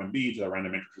close I want to be to the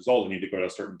random matrix result, I need to go to a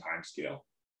certain time scale.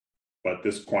 But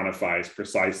this quantifies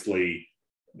precisely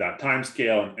that time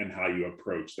scale and how you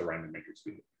approach the random matrix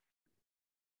behavior.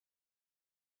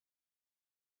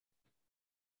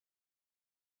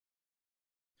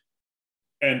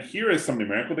 And here is some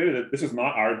numerical data. This is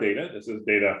not our data. This is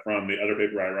data from the other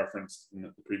paper I referenced in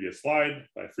the previous slide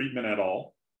by Friedman et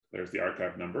al. There's the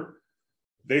archive number.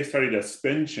 They studied a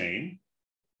spin chain,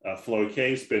 a flow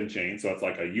K spin chain. So it's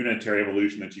like a unitary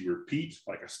evolution that you repeat,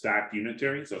 like a stacked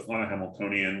unitary. So it's not a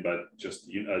Hamiltonian, but just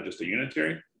a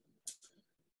unitary.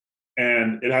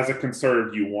 And it has a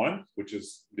conserved U1, which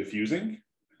is diffusing,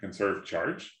 a conserved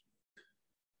charge.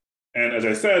 And as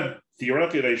I said,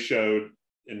 theoretically, they showed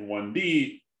in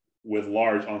 1D with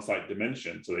large on-site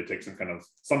dimension. So they take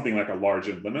something like a large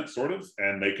end limit, sort of,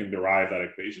 and they can derive that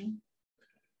equation.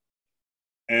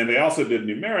 And they also did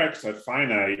numerics at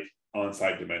finite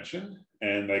on-site dimension,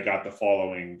 and they got the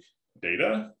following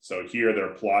data. So here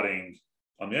they're plotting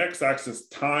on the x-axis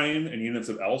time in units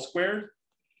of L squared.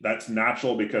 That's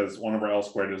natural because 1 over L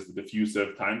squared is the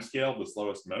diffusive time scale, the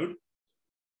slowest mode.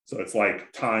 So it's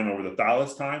like time over the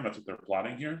Thales time. That's what they're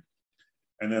plotting here.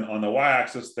 And then on the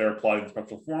y-axis, they're plotting the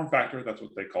spectral form factor. That's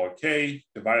what they call K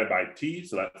divided by T.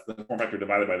 So that's the form factor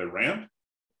divided by the ramp.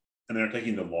 and they're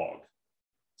taking the log.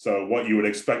 So what you would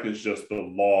expect is just the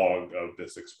log of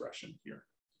this expression here.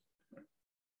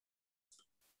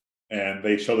 And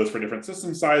they show this for different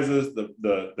system sizes.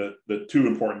 The two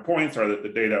important points are that the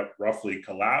data roughly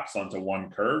collapse onto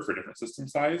one curve for different system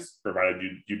size, provided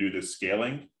you do this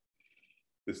scaling,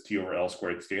 this T over L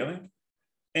squared scaling.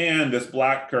 And this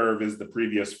black curve is the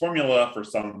previous formula for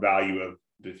some value of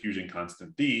diffusion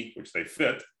constant D, which they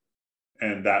fit.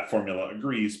 And that formula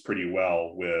agrees pretty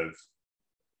well with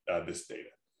this data.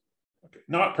 Okay.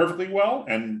 Not perfectly well.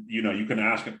 And you can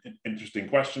ask an interesting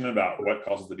question about what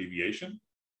causes the deviation.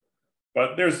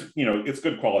 But there's, it's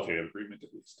good qualitative agreement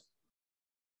at least.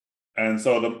 And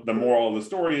so the moral of the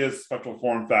story is spectral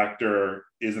form factor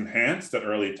is enhanced at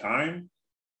early time.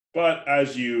 But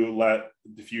as you let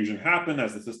diffusion happen,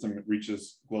 as the system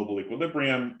reaches global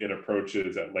equilibrium, it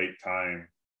approaches at late time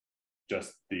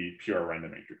just the pure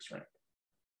random matrix ramp.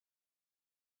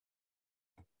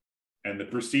 And the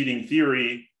preceding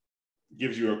theory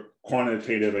gives you a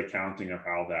quantitative accounting of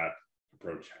how that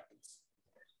approach happens.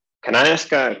 Can I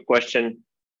ask a question?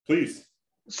 Please.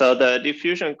 So the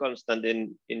diffusion constant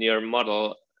in your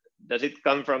model, does it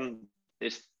come from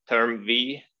this term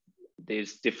V,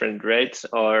 these different rates,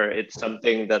 or it's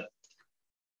something that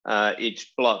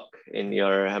each block in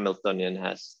your Hamiltonian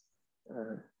has?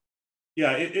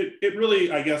 Yeah, it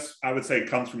really, I guess I would say,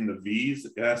 comes from the V's.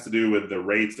 It has to do with the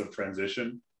rates of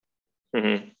transition.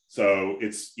 Mm-hmm. So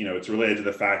it's related to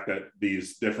the fact that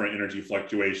these different energy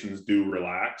fluctuations do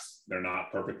relax. They're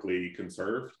not perfectly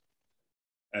conserved.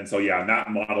 And so, yeah, in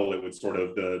that model, it would sort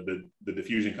of, the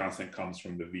diffusion constant comes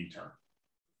from the V term.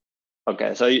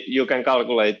 Okay, so you can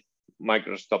calculate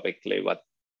microscopically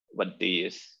what D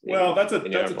is. Well, that's a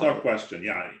tough question.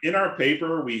 Yeah, in our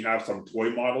paper, we have some toy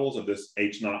models of this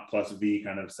H0 plus V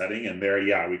kind of setting. And there,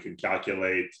 yeah, we can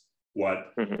calculate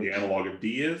what the analog of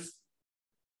D is.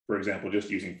 For example, just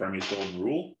using Fermi's golden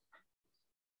rule.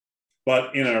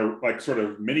 But in a sort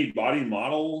of mini body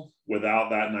model without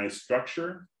that nice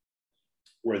structure,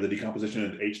 where the decomposition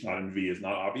into H0 and V is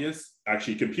not obvious,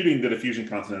 actually computing the diffusion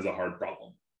constant is a hard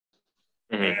problem.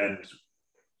 And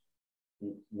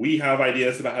we have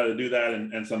ideas about how to do that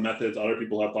and some methods. Other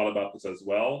people have thought about this as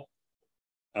well.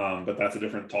 But that's a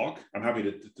different talk. I'm happy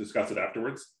to discuss it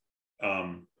afterwards.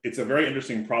 It's a very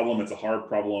interesting problem. It's a hard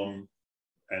problem.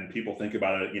 And people think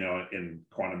about it, in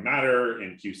quantum matter,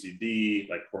 in QCD,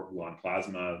 like quark gluon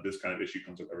plasma. This kind of issue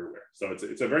comes up everywhere. So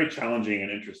it's a very challenging and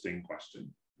interesting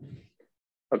question.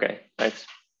 Okay, thanks.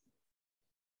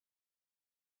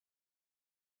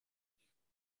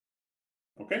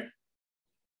 Okay.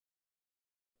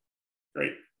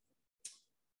 Great.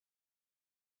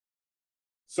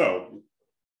 So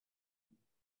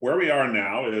where we are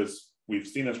now is we've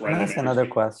seen this random. Can I ask another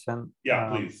question? Yeah,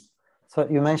 please. So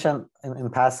you mentioned in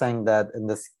passing that in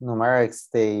this numerics,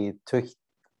 they took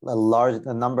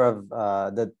a number of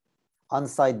the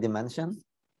on-site dimension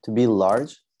to be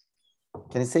large.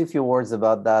 Can you say a few words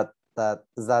about that?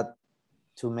 Is that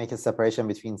to make a separation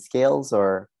between scales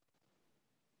or?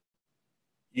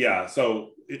 Yeah,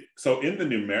 so in the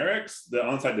numerics, the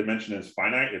on-site dimension is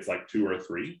finite. It's like 2 or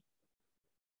 3.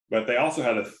 But they also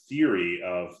had a theory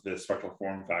of this spectral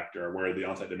form factor where the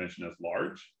on-site dimension is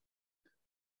large.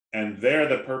 And there,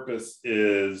 the purpose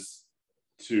is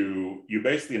you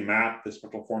basically map the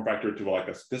spectral form factor to like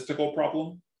a statistical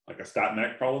problem, like a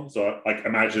stat-mech problem. So like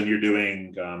imagine you're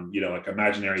doing, like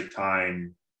imaginary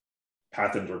time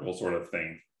path integral sort of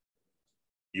thing.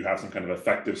 You have some kind of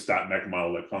effective stat-mech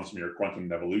model that comes from your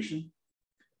quantum evolution.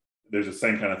 There's the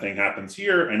same kind of thing happens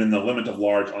here. And in the limit of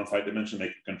large on-site dimension, they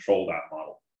can control that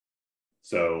model.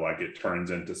 So like it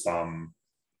turns into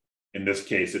in this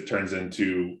case, it turns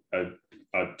into a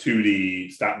 2D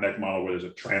stat-mech model where there's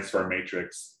a transfer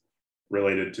matrix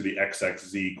related to the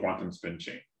XXZ quantum spin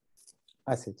chain.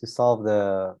 I see, to solve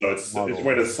the So it's a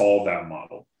way to solve that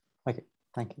model. Okay,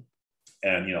 thank you.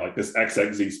 And like this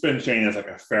XXZ spin chain is like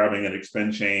a ferromagnetic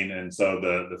spin chain. And so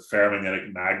the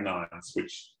ferromagnetic magnons,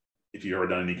 which if you've ever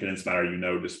done any condensed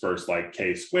matter, disperse like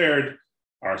K squared,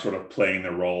 are sort of playing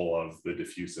the role of the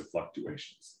diffusive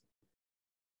fluctuations.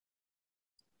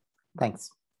 Thanks.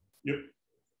 Yep.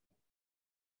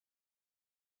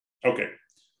 Okay,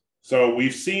 so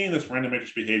we've seen this random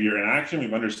matrix behavior in action.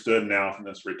 We've understood now from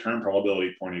this return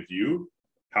probability point of view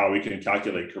how we can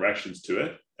calculate corrections to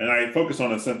it. And I focus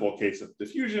on a simple case of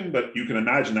diffusion, but you can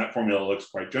imagine that formula looks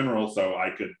quite general. So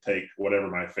I could take whatever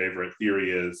my favorite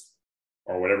theory is,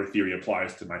 or whatever theory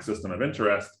applies to my system of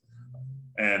interest,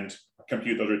 and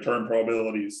compute those return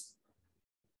probabilities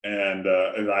and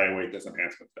evaluate this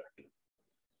enhancement factor.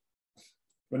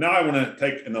 But now I want to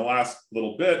take, in the last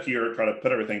little bit here, try to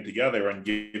put everything together and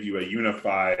give you a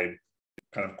unified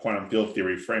kind of quantum field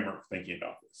theory framework for thinking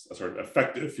about this, a sort of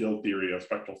effective field theory of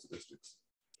spectral statistics.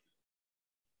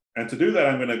 And to do that,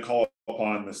 I'm going to call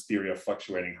upon this theory of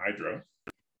fluctuating hydro.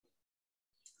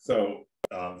 So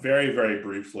very, very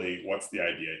briefly, what's the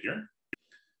idea here?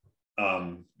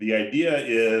 The idea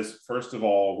is, first of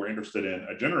all, we're interested in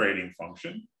a generating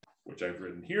function, which I've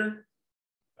written here,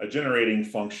 a generating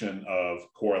function of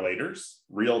correlators,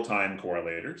 real-time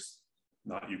correlators,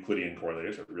 not Euclidean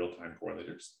correlators, but real-time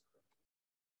correlators.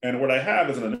 And what I have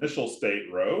is an initial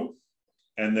state rho,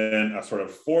 and then a sort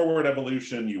of forward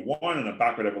evolution U1 and a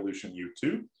backward evolution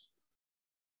U2.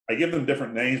 I give them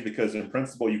different names because in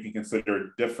principle, you can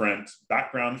consider different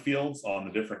background fields on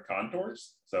the different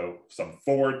contours. So some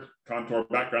forward contour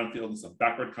background fields and some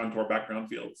backward contour background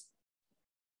fields.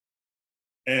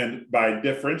 And by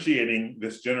differentiating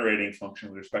this generating function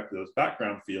with respect to those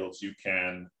background fields, you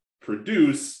can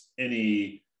produce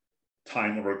any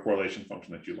time over correlation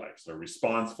function that you like. So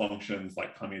response functions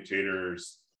like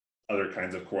commutators, other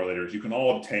kinds of correlators, you can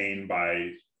all obtain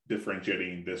by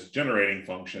differentiating this generating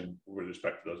function with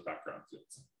respect to those background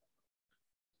fields.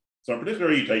 So in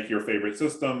particular, you take your favorite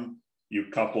system, you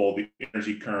couple the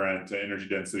energy current and energy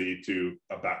density to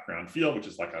a background field, which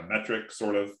is like a metric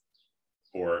sort of,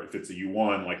 or if it's a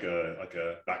U1, like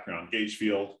a background gauge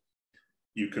field.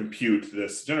 You compute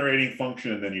this generating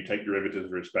function, and then you take derivatives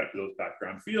with respect to those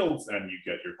background fields, and you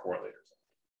get your correlators.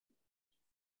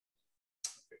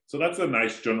 So that's a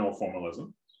nice general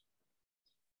formalism.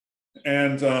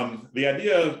 And the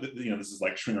idea of, this is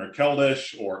like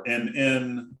Schwinger-Keldysh or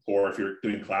NN, or if you're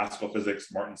doing classical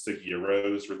physics,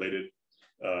 Martin-Siggy-Rose related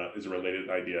is a related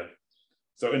idea.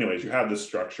 So anyways, you have this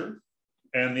structure.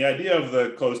 And the idea of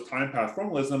the closed time path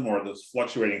formalism, or this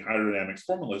fluctuating hydrodynamics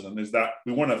formalism, is that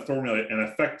we want to formulate an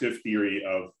effective theory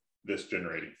of this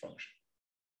generating function.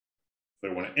 So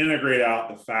we want to integrate out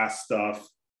the fast stuff,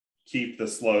 keep the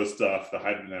slow stuff, the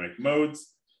hydrodynamic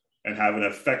modes, and have an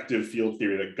effective field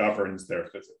theory that governs their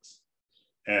physics.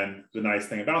 And the nice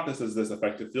thing about this is this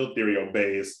effective field theory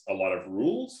obeys a lot of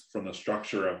rules from the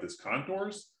structure of this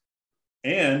contours.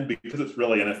 And because it's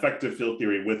really an effective field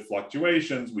theory with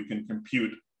fluctuations, we can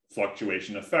compute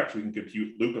fluctuation effects. We can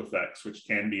compute loop effects, which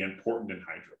can be important in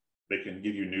hydro. They can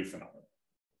give you new phenomena.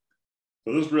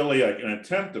 So this is really like an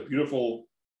attempt, a beautiful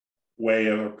way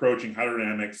of approaching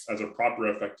hydrodynamics as a proper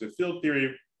effective field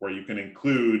theory, where you can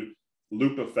include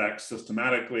loop effects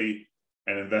systematically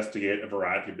and investigate a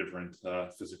variety of different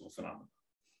physical phenomena.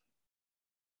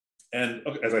 And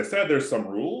as I said, there's some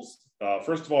rules.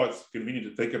 First of all, it's convenient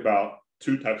to think about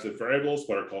two types of variables,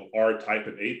 what are called R type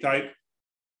and A type.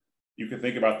 You can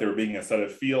think about there being a set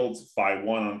of fields, phi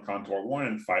 1 on contour 1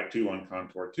 and phi 2 on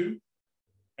contour 2.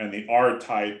 And the R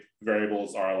type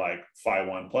variables are like phi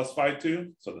 1 plus phi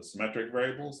 2, so the symmetric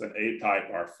variables, and A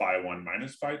type are phi 1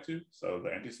 minus phi 2, so the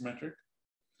antisymmetric.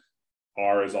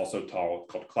 R is also called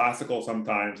classical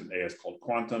sometimes, and A is called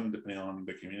quantum, depending on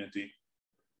the community.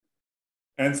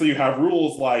 And so you have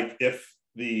rules like if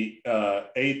the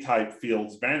A-type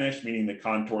fields vanish, meaning the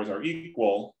contours are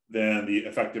equal, then the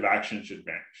effective action should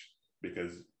vanish.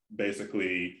 Because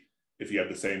basically, if you have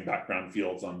the same background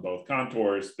fields on both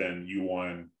contours, then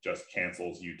U1 just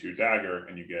cancels U2 dagger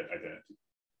and you get identity.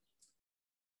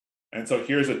 And so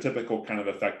here's a typical kind of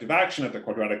effective action at the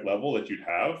quadratic level that you'd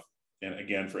have. And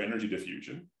again, for energy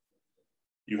diffusion,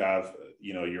 you have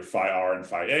your phi R and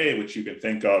phi A, which you can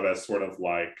think of as sort of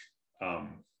like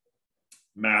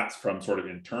maps from sort of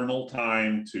internal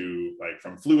time to like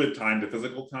from fluid time to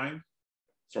physical time,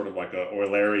 sort of like a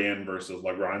Eulerian versus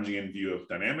Lagrangian view of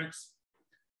dynamics,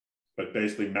 but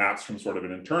basically maps from sort of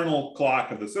an internal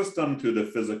clock of the system to the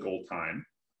physical time.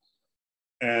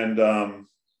 And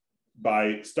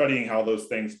by studying how those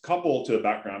things couple to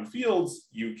background fields,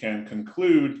 you can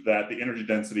conclude that the energy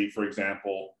density, for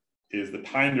example, is the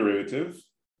time derivative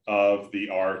of the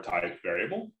R-type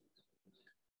variable.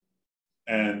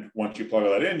 And once you plug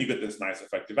that in, you get this nice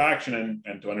effective action.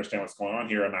 And to understand what's going on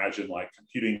here, imagine like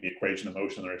computing the equation of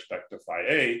motion with respect to phi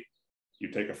A.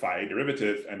 You take a phi A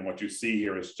derivative, and what you see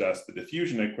here is just the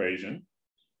diffusion equation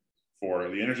for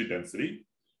the energy density,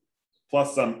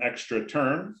 plus some extra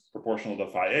term proportional to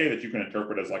phi A that you can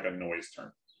interpret as like a noise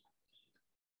term.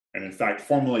 And in fact,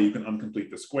 formally, you can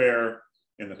uncomplete the square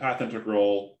in the path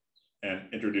integral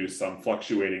and introduce some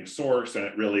fluctuating source. And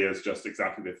it really is just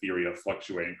exactly the theory of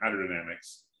fluctuating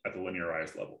hydrodynamics at the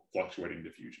linearized level, fluctuating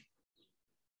diffusion.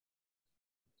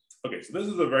 Okay, so this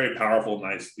is a very powerful,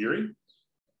 nice theory,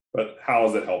 but how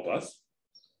does it help us?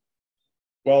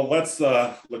 Well, let's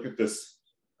look at this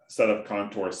set of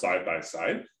contours side by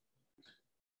side.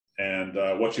 And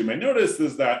what you may notice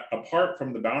is that apart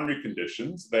from the boundary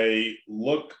conditions, they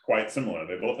look quite similar.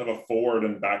 They both have a forward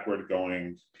and backward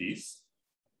going piece.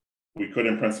 We could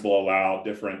in principle allow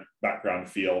different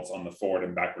background fields on the forward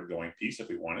and backward going piece if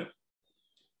we wanted.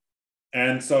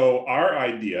 And so our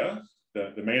idea,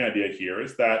 the main idea here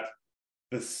is that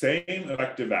the same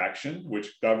effective action,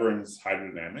 which governs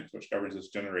hydrodynamics, which governs this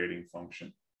generating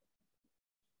function,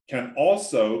 can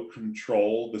also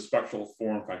control the spectral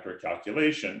form factor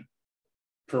calculation,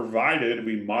 provided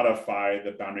we modify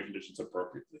the boundary conditions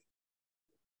appropriately.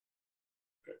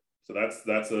 Okay. So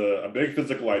that's a big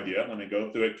physical idea. Let me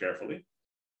go through it carefully.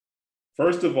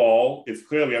 First of all, it's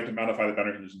clear we have to modify the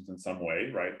boundary conditions in some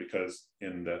way, right? Because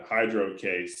in the hydro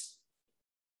case,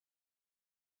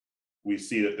 we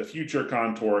see that the future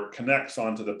contour connects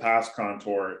onto the past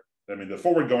contour. I mean, the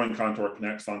forward-going contour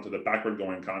connects onto the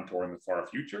backward-going contour in the far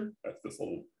future. That's this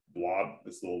little blob,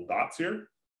 this little dots here.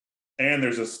 And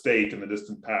there's a state in the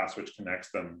distant past which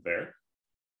connects them there.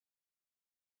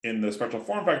 In the spectral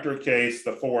form factor case,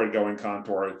 the forward-going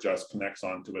contour just connects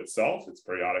onto itself. It's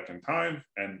periodic in time,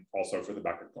 and also for the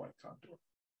backward-going contour.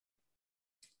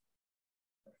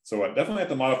 So I definitely have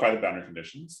to modify the boundary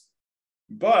conditions.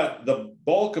 But the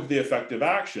bulk of the effective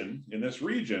action in this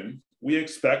region, we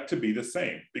expect to be the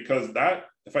same, because that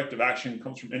effective action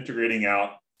comes from integrating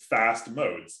out fast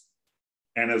modes.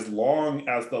 And as long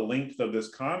as the length of this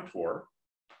contour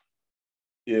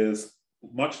is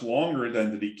much longer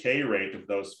than the decay rate of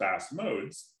those fast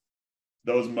modes,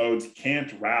 those modes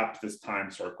can't wrap this time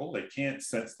circle. They can't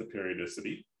sense the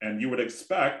periodicity. And you would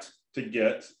expect to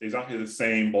get exactly the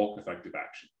same bulk effective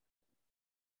action.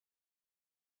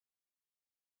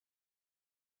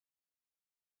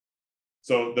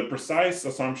 So the precise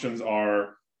assumptions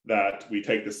are that we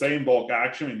take the same bulk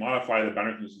action, we modify the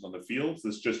boundary conditions on the fields.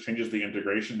 This just changes the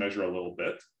integration measure a little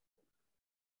bit.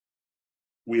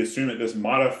 We assume that this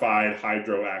modified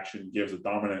hydro action gives a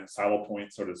dominant saddle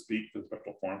point, so to speak, for the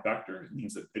spectral form factor. It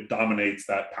means that it dominates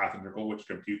that path integral which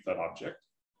computes that object.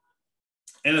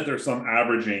 And that there's some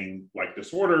averaging like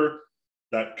disorder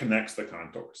that connects the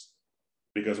contours.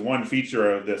 Because one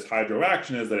feature of this hydro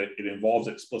action is that it involves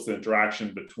explicit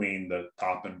interaction between the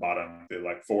top and bottom, the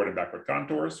like forward and backward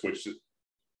contours, which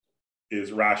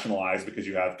is rationalized because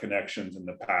you have connections in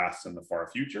the past and the far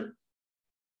future.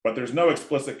 But there's no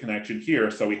explicit connection here,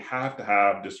 so we have to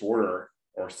have disorder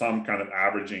or some kind of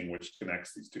averaging which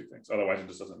connects these two things. Otherwise, it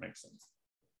just doesn't make sense.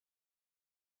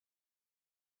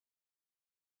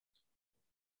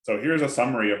 So here's a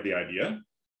summary of the idea.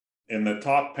 In the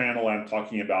top panel, I'm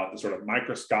talking about the sort of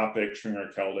microscopic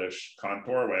Schwinger-Keldysh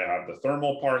contour, where I have the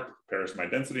thermal part that prepares my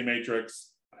density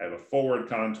matrix. I have a forward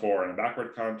contour and a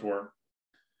backward contour.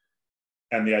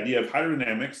 And the idea of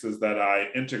hydrodynamics is that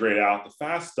I integrate out the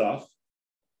fast stuff,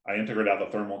 I integrate out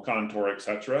the thermal contour, et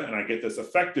cetera, and I get this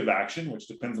effective action, which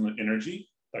depends on the energy,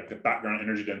 like the background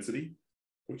energy density,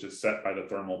 which is set by the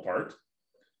thermal part.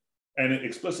 And it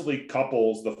explicitly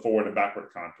couples the forward and backward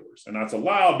contours. And that's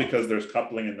allowed because there's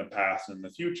coupling in the past and the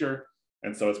future.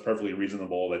 And so it's perfectly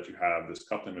reasonable that you have this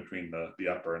coupling between the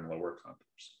upper and lower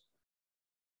contours.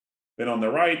 Then on the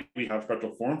right, we have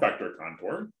spectral form factor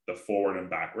contour, the forward and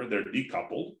backward. They're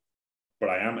decoupled, but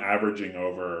I am averaging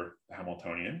over the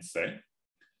Hamiltonian, say.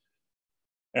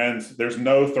 And there's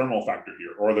no thermal factor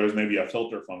here, or there's maybe a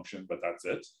filter function, but that's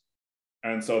it.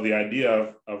 And so the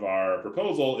idea of our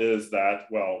proposal is that,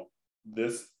 well,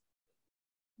 this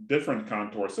different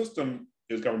contour system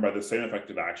is governed by the same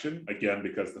effective action, again,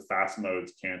 because the fast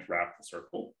modes can't wrap the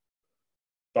circle,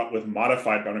 but with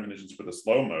modified boundary conditions for the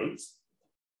slow modes.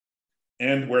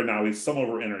 And where now we sum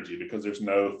over energy because there's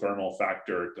no thermal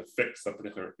factor to fix a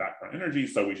particular background energy,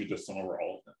 so we should just sum over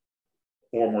all of them.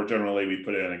 Or more generally, we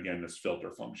put in, again, this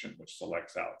filter function, which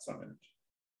selects out some energy.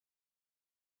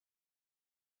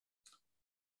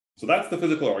 So that's the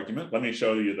physical argument. Let me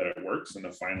show you that it works in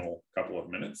the final couple of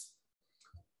minutes.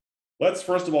 Let's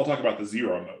first of all talk about the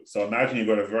zero mode. So imagine you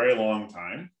go to a very long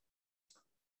time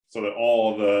so that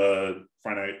all the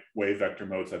finite wave vector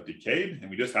modes have decayed,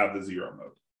 and we just have the zero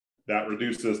mode. That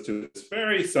reduces to this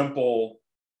very simple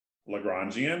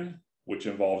Lagrangian, which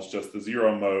involves just the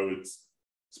zero modes,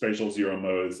 spatial zero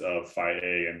modes of phi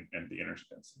A and the energy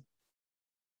density.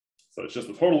 So it's just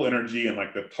the total energy and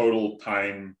like the total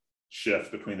time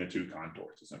shift between the two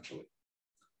contours, essentially.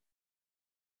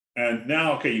 And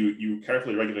now, okay, you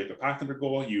carefully regulate the path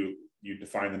integral, you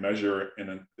define the measure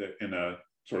in a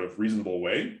sort of reasonable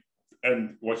way.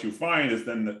 And what you find is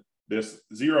then that this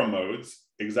zero modes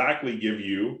exactly give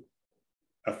you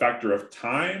a factor of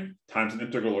time times an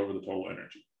integral over the total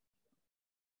energy.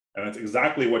 And that's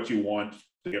exactly what you want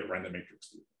to get random matrix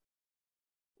to.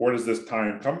 Where does this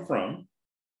time come from?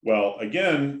 Well,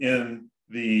 again, in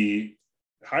the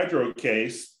hydro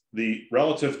case, the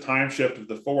relative time shift of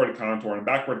the forward contour and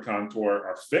backward contour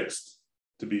are fixed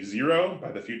to be 0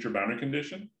 by the future boundary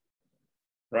condition,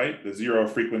 right? The 0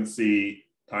 frequency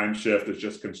time shift is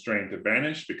just constrained to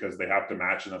vanish because they have to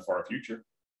match in the far future.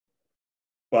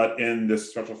 But in this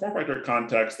spectral form factor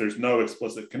context, there's no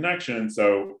explicit connection.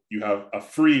 So you have a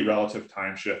free relative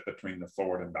time shift between the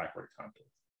forward and backward contour.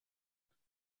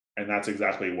 And that's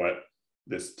exactly what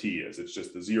this T is. It's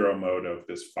just the 0 mode of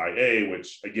this phi A,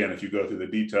 which again, if you go through the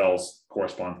details,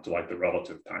 corresponds to like the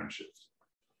relative time shift.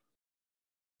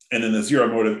 And then the 0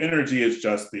 mode of energy is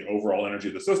just the overall energy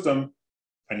of the system.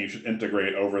 And you should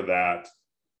integrate over that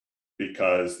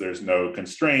because there's no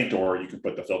constraint, or you can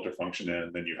put the filter function in,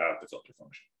 and then you have the filter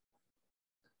function.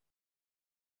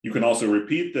 You can also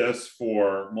repeat this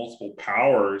for multiple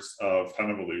powers of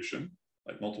time evolution,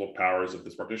 like multiple powers of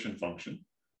this partition function.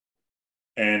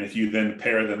 And if you then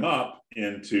pair them up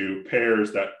into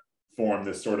pairs that form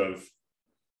this sort of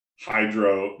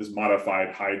this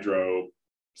modified hydro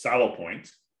saddle point,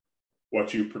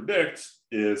 what you predict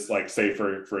is, like, say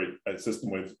for a system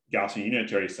with Gaussian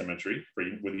unitary symmetry,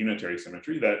 with unitary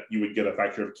symmetry, that you would get a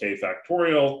factor of k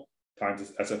factorial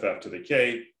times SFF to the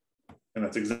k. And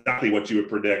that's exactly what you would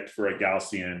predict for a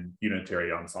Gaussian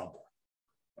unitary ensemble.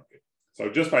 Okay. So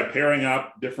just by pairing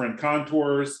up different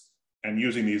contours and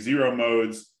using these 0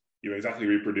 modes, you exactly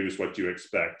reproduce what you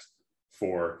expect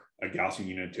for a Gaussian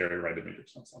unitary random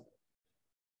matrix ensemble.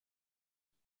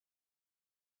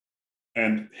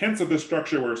 And hints of this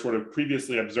structure were sort of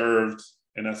previously observed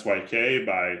in SYK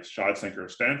by Schodsenker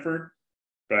of Stanford,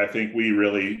 but I think we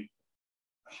really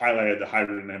highlighted the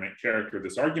hydrodynamic character of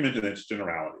this argument and its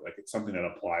generality, like it's something that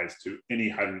applies to any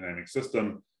hydrodynamic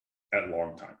system at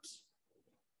long times.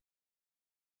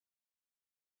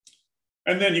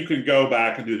 And then you can go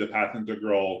back and do the path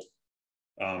integral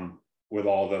with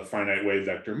all the finite wave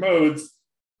vector modes,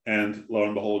 and lo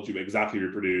and behold, you exactly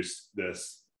reproduce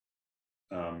this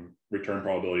return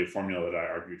probability formula that I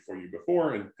argued for you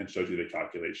before and showed you the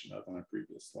calculation of on a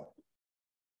previous slide.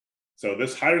 So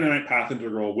this hydrodynamic path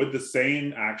integral with the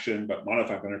same action but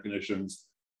modified boundary conditions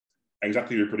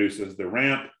exactly reproduces the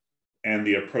ramp and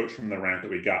the approach from the ramp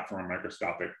that we got from a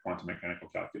microscopic quantum mechanical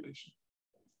calculation.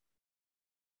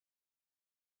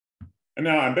 And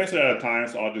now I'm basically out of time,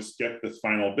 so I'll just skip this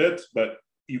final bit, but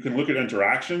you can look at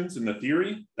interactions in the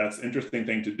theory. That's an interesting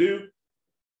thing to do.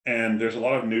 And there's a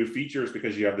lot of new features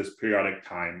because you have this periodic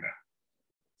time now.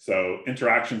 So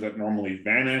interactions that normally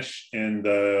vanish in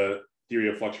the theory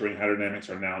of fluctuating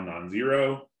hydrodynamics are now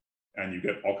non-zero, and you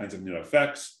get all kinds of new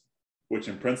effects, which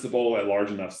in principle at large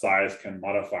enough size can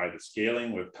modify the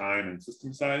scaling with time and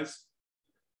system size.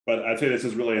 But I'd say this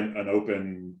is really an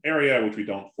open area which we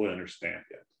don't fully understand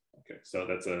yet. Okay, so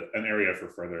that's an area for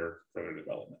further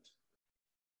development.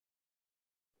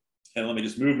 And let me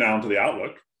just move now into the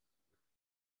outlook.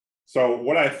 So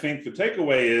what I think the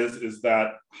takeaway is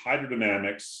that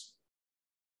hydrodynamics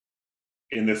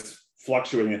in this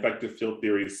fluctuating effective field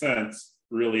theory sense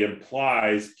really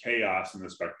implies chaos in the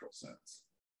spectral sense.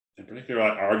 In particular,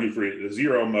 I argue for the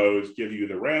 0 modes give you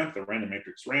the ramp, the random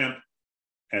matrix ramp,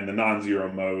 and the non-zero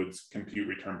modes compute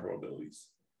return probabilities.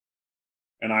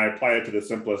 And I apply it to the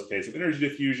simplest case of energy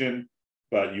diffusion,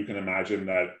 but you can imagine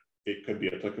that it could be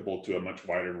applicable to a much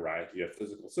wider variety of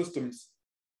physical systems.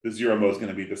 The 0 mode is going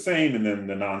to be the same, and then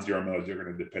the non-zero modes are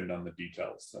going to depend on the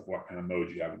details of what kind of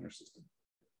modes you have in your system.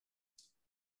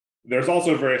 There's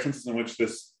also various instances in which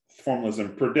this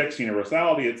formalism predicts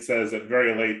universality. It says at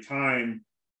very late time,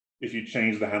 if you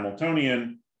change the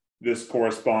Hamiltonian, this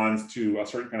corresponds to a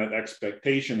certain kind of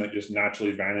expectation that just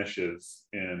naturally vanishes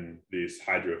in these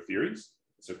hydro theories,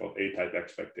 so-called A-type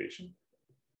expectation.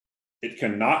 It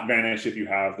cannot vanish if you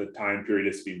have the time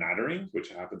periodicity mattering, which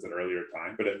happens at earlier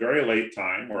time, but at very late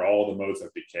time, where all the modes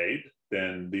have decayed,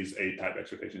 then these A-type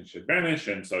expectations should vanish,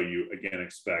 and so you again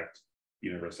expect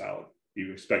universality.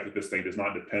 You expect that this thing does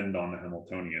not depend on the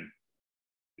Hamiltonian.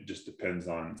 It just depends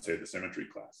on, say, the symmetry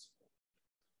class.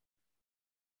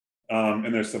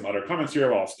 And there's some other comments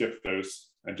here. I'll skip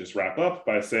those and just wrap up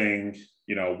by saying,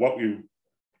 you know, what we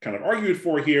kind of argued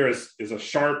for here is a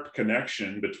sharp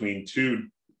connection between two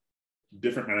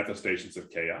different manifestations of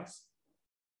chaos.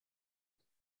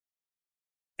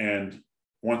 And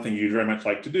one thing you'd very much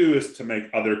like to do is to make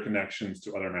other connections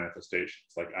to other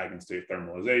manifestations, like eigenstate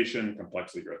thermalization,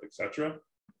 complexity growth, etc.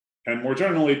 And more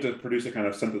generally, to produce a kind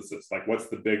of synthesis, like what's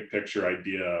the big picture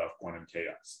idea of quantum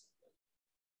chaos?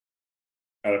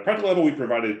 At a practical level, we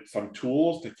provided some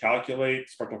tools to calculate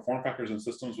spectral form factors in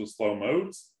systems with slow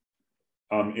modes.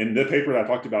 In the paper that I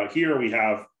talked about here, we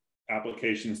have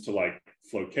applications to like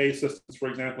flow K systems, for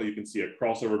example. You can see a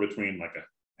crossover between like a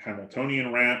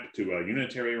Hamiltonian ramp to a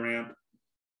unitary ramp.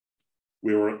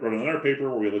 We wrote another paper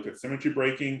where we looked at symmetry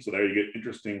breaking. So there you get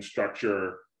interesting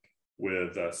structure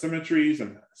with symmetries,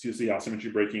 and so you see how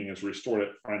symmetry breaking is restored at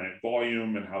finite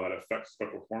volume and how that affects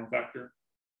spectral form factor.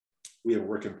 We have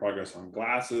work in progress on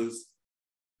glasses,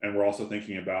 and we're also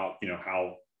thinking about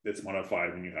how it's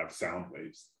modified when you have sound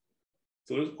waves.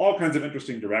 So there's all kinds of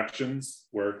interesting directions.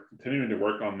 We're continuing to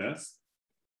work on this.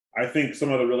 I think some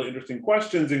of the really interesting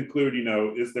questions include,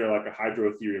 is there like a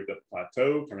hydro theory of the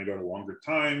plateau? Can we go to longer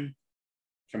time?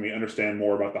 Can we understand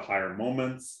more about the higher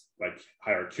moments, like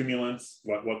higher cumulants?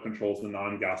 What controls the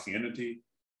non-Gaussianity?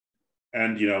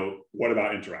 And what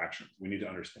about interactions? We need to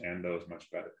understand those much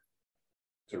better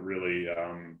to really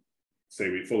say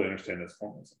we fully understand this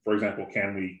formalism. For example,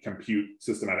 can we compute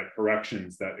systematic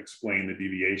corrections that explain the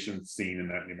deviations seen in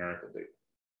that numerical data?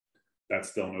 That's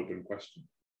still an open question.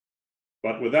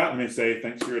 But with that, let me say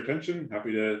thanks for your attention.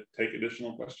 Happy to take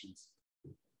additional questions.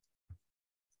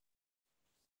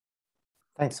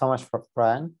 Thanks so much,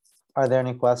 Brian. Are there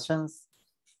any questions?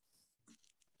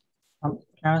 Can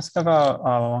I ask about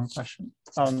one question?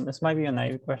 This might be a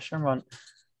naive question, but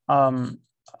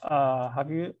have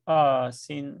you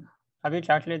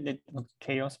calculated the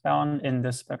chaos bound in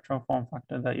the spectral form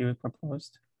factor that you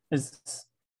proposed? Is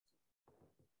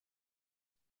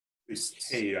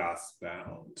chaos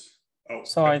bound? Oh,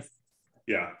 so I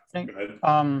think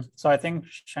so I think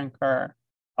Schenker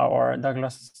or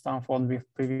Douglas Stanford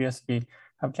previously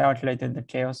have calculated the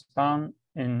chaos bound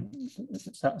in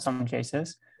some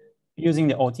cases using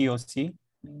the OTOC.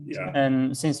 Yeah.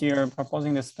 And since you're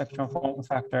proposing the spectral form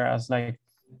factor as like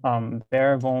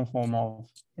bare bone form of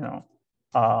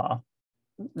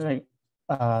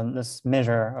this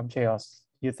measure of chaos,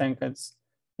 do you think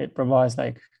it provides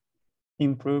like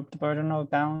improved version of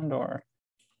bound, or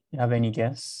you have any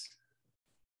guess?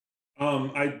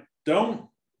 I don't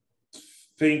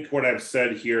think what I've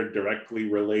said here directly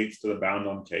relates to the bound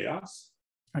on chaos.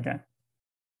 Okay.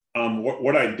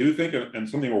 What I do think, and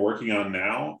something we're working on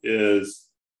now, is,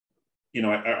 I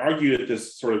argue that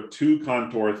this sort of two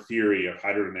contour theory of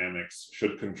hydrodynamics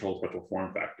should control spectral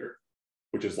form factor,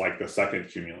 which is like the second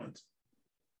cumulant.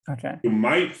 Okay. You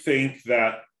might think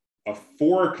that a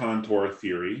four contour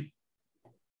theory,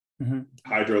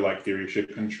 hydro-like theory,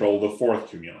 should control the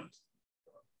fourth cumulant.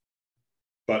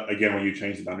 But again, when you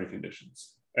change the boundary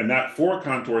conditions. And that four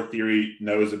contour theory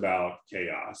knows about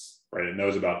chaos, right? It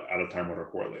knows about out-of-time order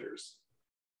correlators.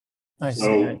 I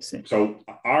see. So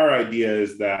our idea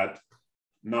is that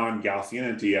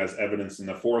non-Gaussianity, as evidenced in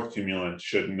the fourth cumulant,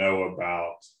 should know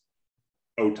about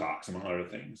OTOCs, among other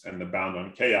things, and the bound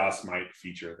on chaos might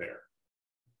feature there.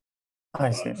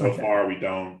 I see. So far, we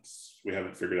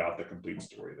haven't figured out the complete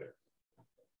story there.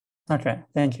 Okay,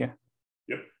 thank you.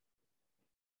 Yep.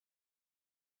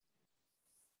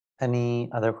 Any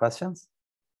other questions?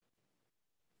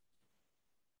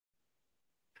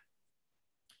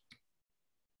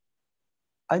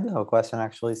 I do have a question,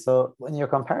 actually. So when your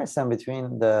comparison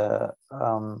between the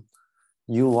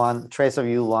U1 trace of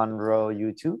U1 row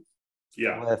U2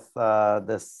 with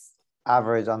this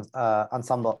average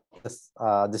ensemble, this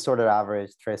distorted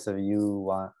average trace of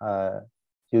U1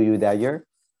 UU dagger.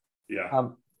 Yeah.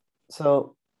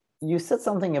 So you said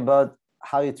something about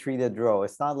how you treated row.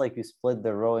 It's not like you split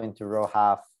the row into row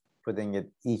half, putting it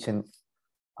each in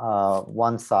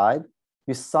one side.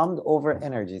 You summed over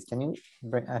energies. Can you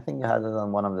bring, I think you had it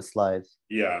on one of the slides.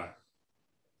 Yeah.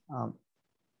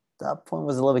 That point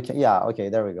was a little bit, yeah, okay,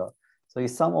 there we go. So you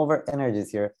sum over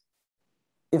energies here.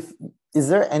 Is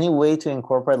there any way to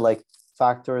incorporate like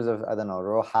factors of, I don't know,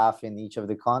 row half in each of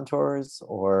the contours,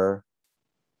 or?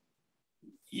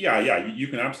 Yeah, you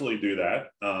can absolutely do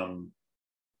that.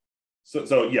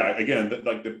 So yeah, again,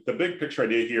 the big picture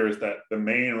idea here is that the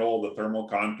main role of the thermal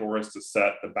contour is to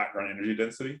set the background energy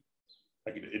density.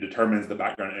 Like it determines the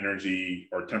background energy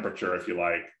or temperature, if you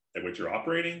like, at which you're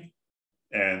operating,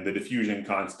 and the diffusion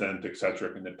constant, et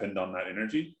cetera, can depend on that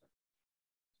energy.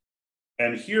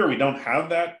 And here we don't have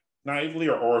that naively,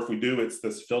 or if we do, it's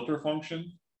this filter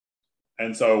function.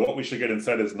 And so what we should get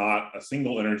instead is not a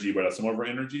single energy, but a sum over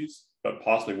energies, but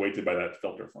possibly weighted by that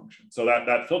filter function. So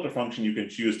that filter function, you can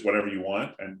choose to whatever you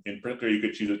want. And in particular, you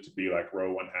could choose it to be like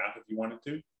row 1/2 if you wanted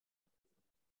to.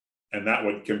 And that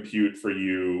would compute for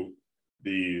you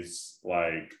these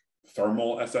like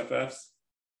thermal SFFs.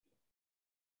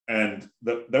 And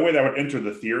the way that would enter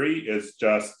the theory is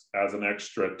just as an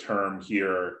extra term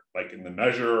here, like in the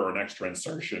measure, or an extra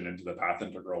insertion into the path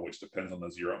integral, which depends on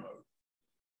the zero mode.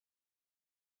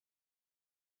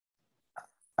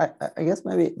 I guess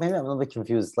maybe I'm a little bit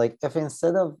confused. Like if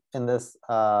instead of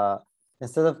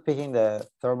picking the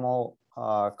thermal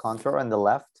contour on the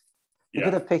left, you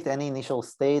could have picked any initial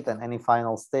state and any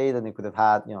final state, and you could have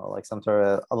had, you know, like some sort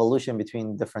of evolution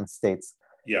between different states.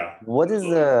 Yeah. What is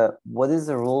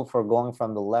the rule for going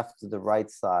from the left to the right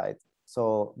side?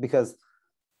 So because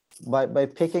by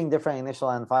picking different initial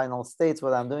and final states,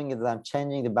 what I'm doing is I'm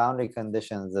changing the boundary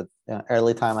conditions at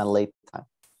early time and late time.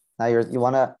 Now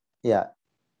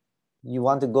you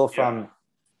want to go from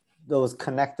those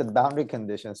connected boundary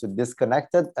conditions to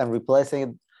disconnected and replacing it,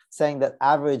 saying that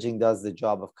averaging does the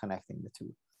job of connecting the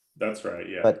two. That's right.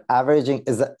 Yeah. But averaging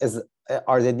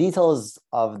are the details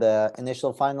of the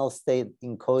initial final state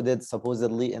encoded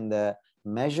supposedly in the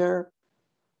measure,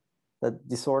 the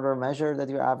disorder measure that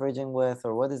you're averaging with,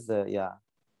 or what is the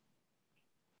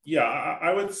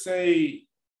I would say,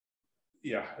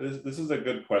 this is a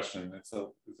good question. It's a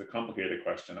complicated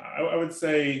question. I would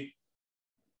say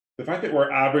the fact that we're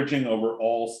averaging over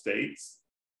all states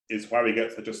is why we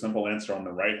get such a simple answer on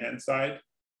the right-hand side.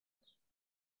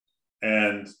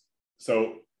 And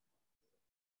so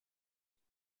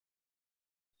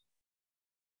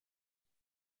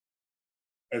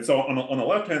on the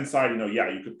left-hand side,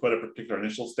 you could put a particular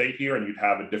initial state here and you'd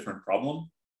have a different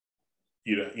problem.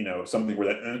 Something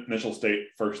where that initial state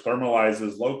first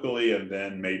thermalizes locally, and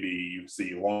then maybe you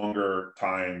see longer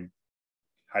time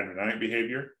hydrodynamic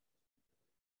behavior.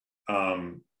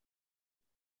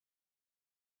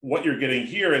 What you're getting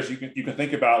here is you can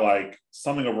think about like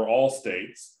summing over all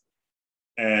states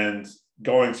and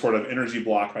going sort of energy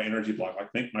block by energy block,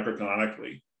 like think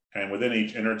microcanonically. And within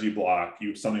each energy block,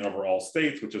 you're summing over all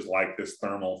states, which is like this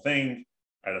thermal thing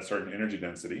at a certain energy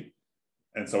density.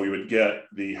 And so we would get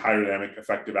the hydrodynamic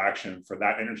effective action for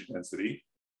that energy density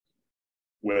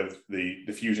with the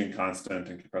diffusion constant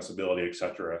and compressibility, et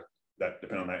cetera, that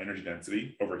depend on that energy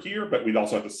density over here. But we'd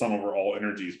also have to sum over all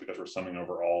energies because we're summing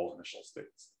over all initial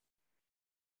states.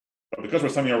 But because we're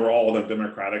summing over all of them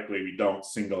democratically, we don't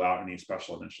single out any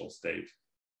special initial state.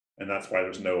 And that's why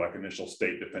there's no like initial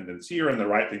state dependence here. And the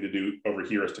right thing to do over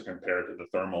here is to compare to the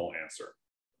thermal answer,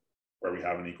 where we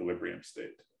have an equilibrium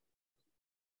state.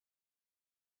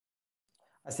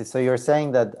 I see. So you're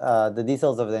saying that the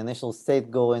details of the initial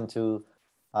state go into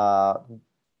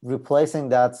replacing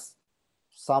that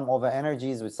sum over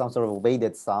energies with some sort of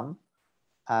weighted sum,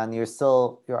 and you're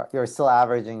still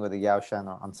averaging with the Gaussian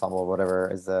or ensemble, or whatever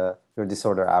is your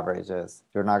disorder average is.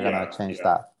 You're not going to change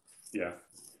that. Yeah.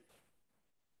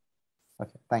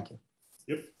 Okay. Thank you.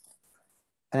 Yep.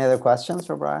 Any other questions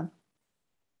for Brian?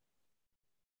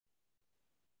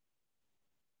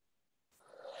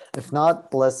 If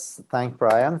not, let's thank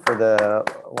Brian for the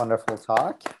wonderful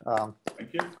talk.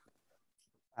 Thank you.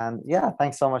 And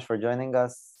thanks so much for joining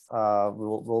us.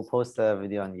 We'll post a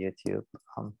video on YouTube.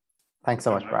 Thanks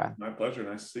so much, Brian. My pleasure.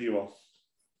 Nice to see you all.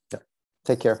 Yeah.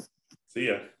 Take care. See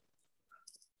ya.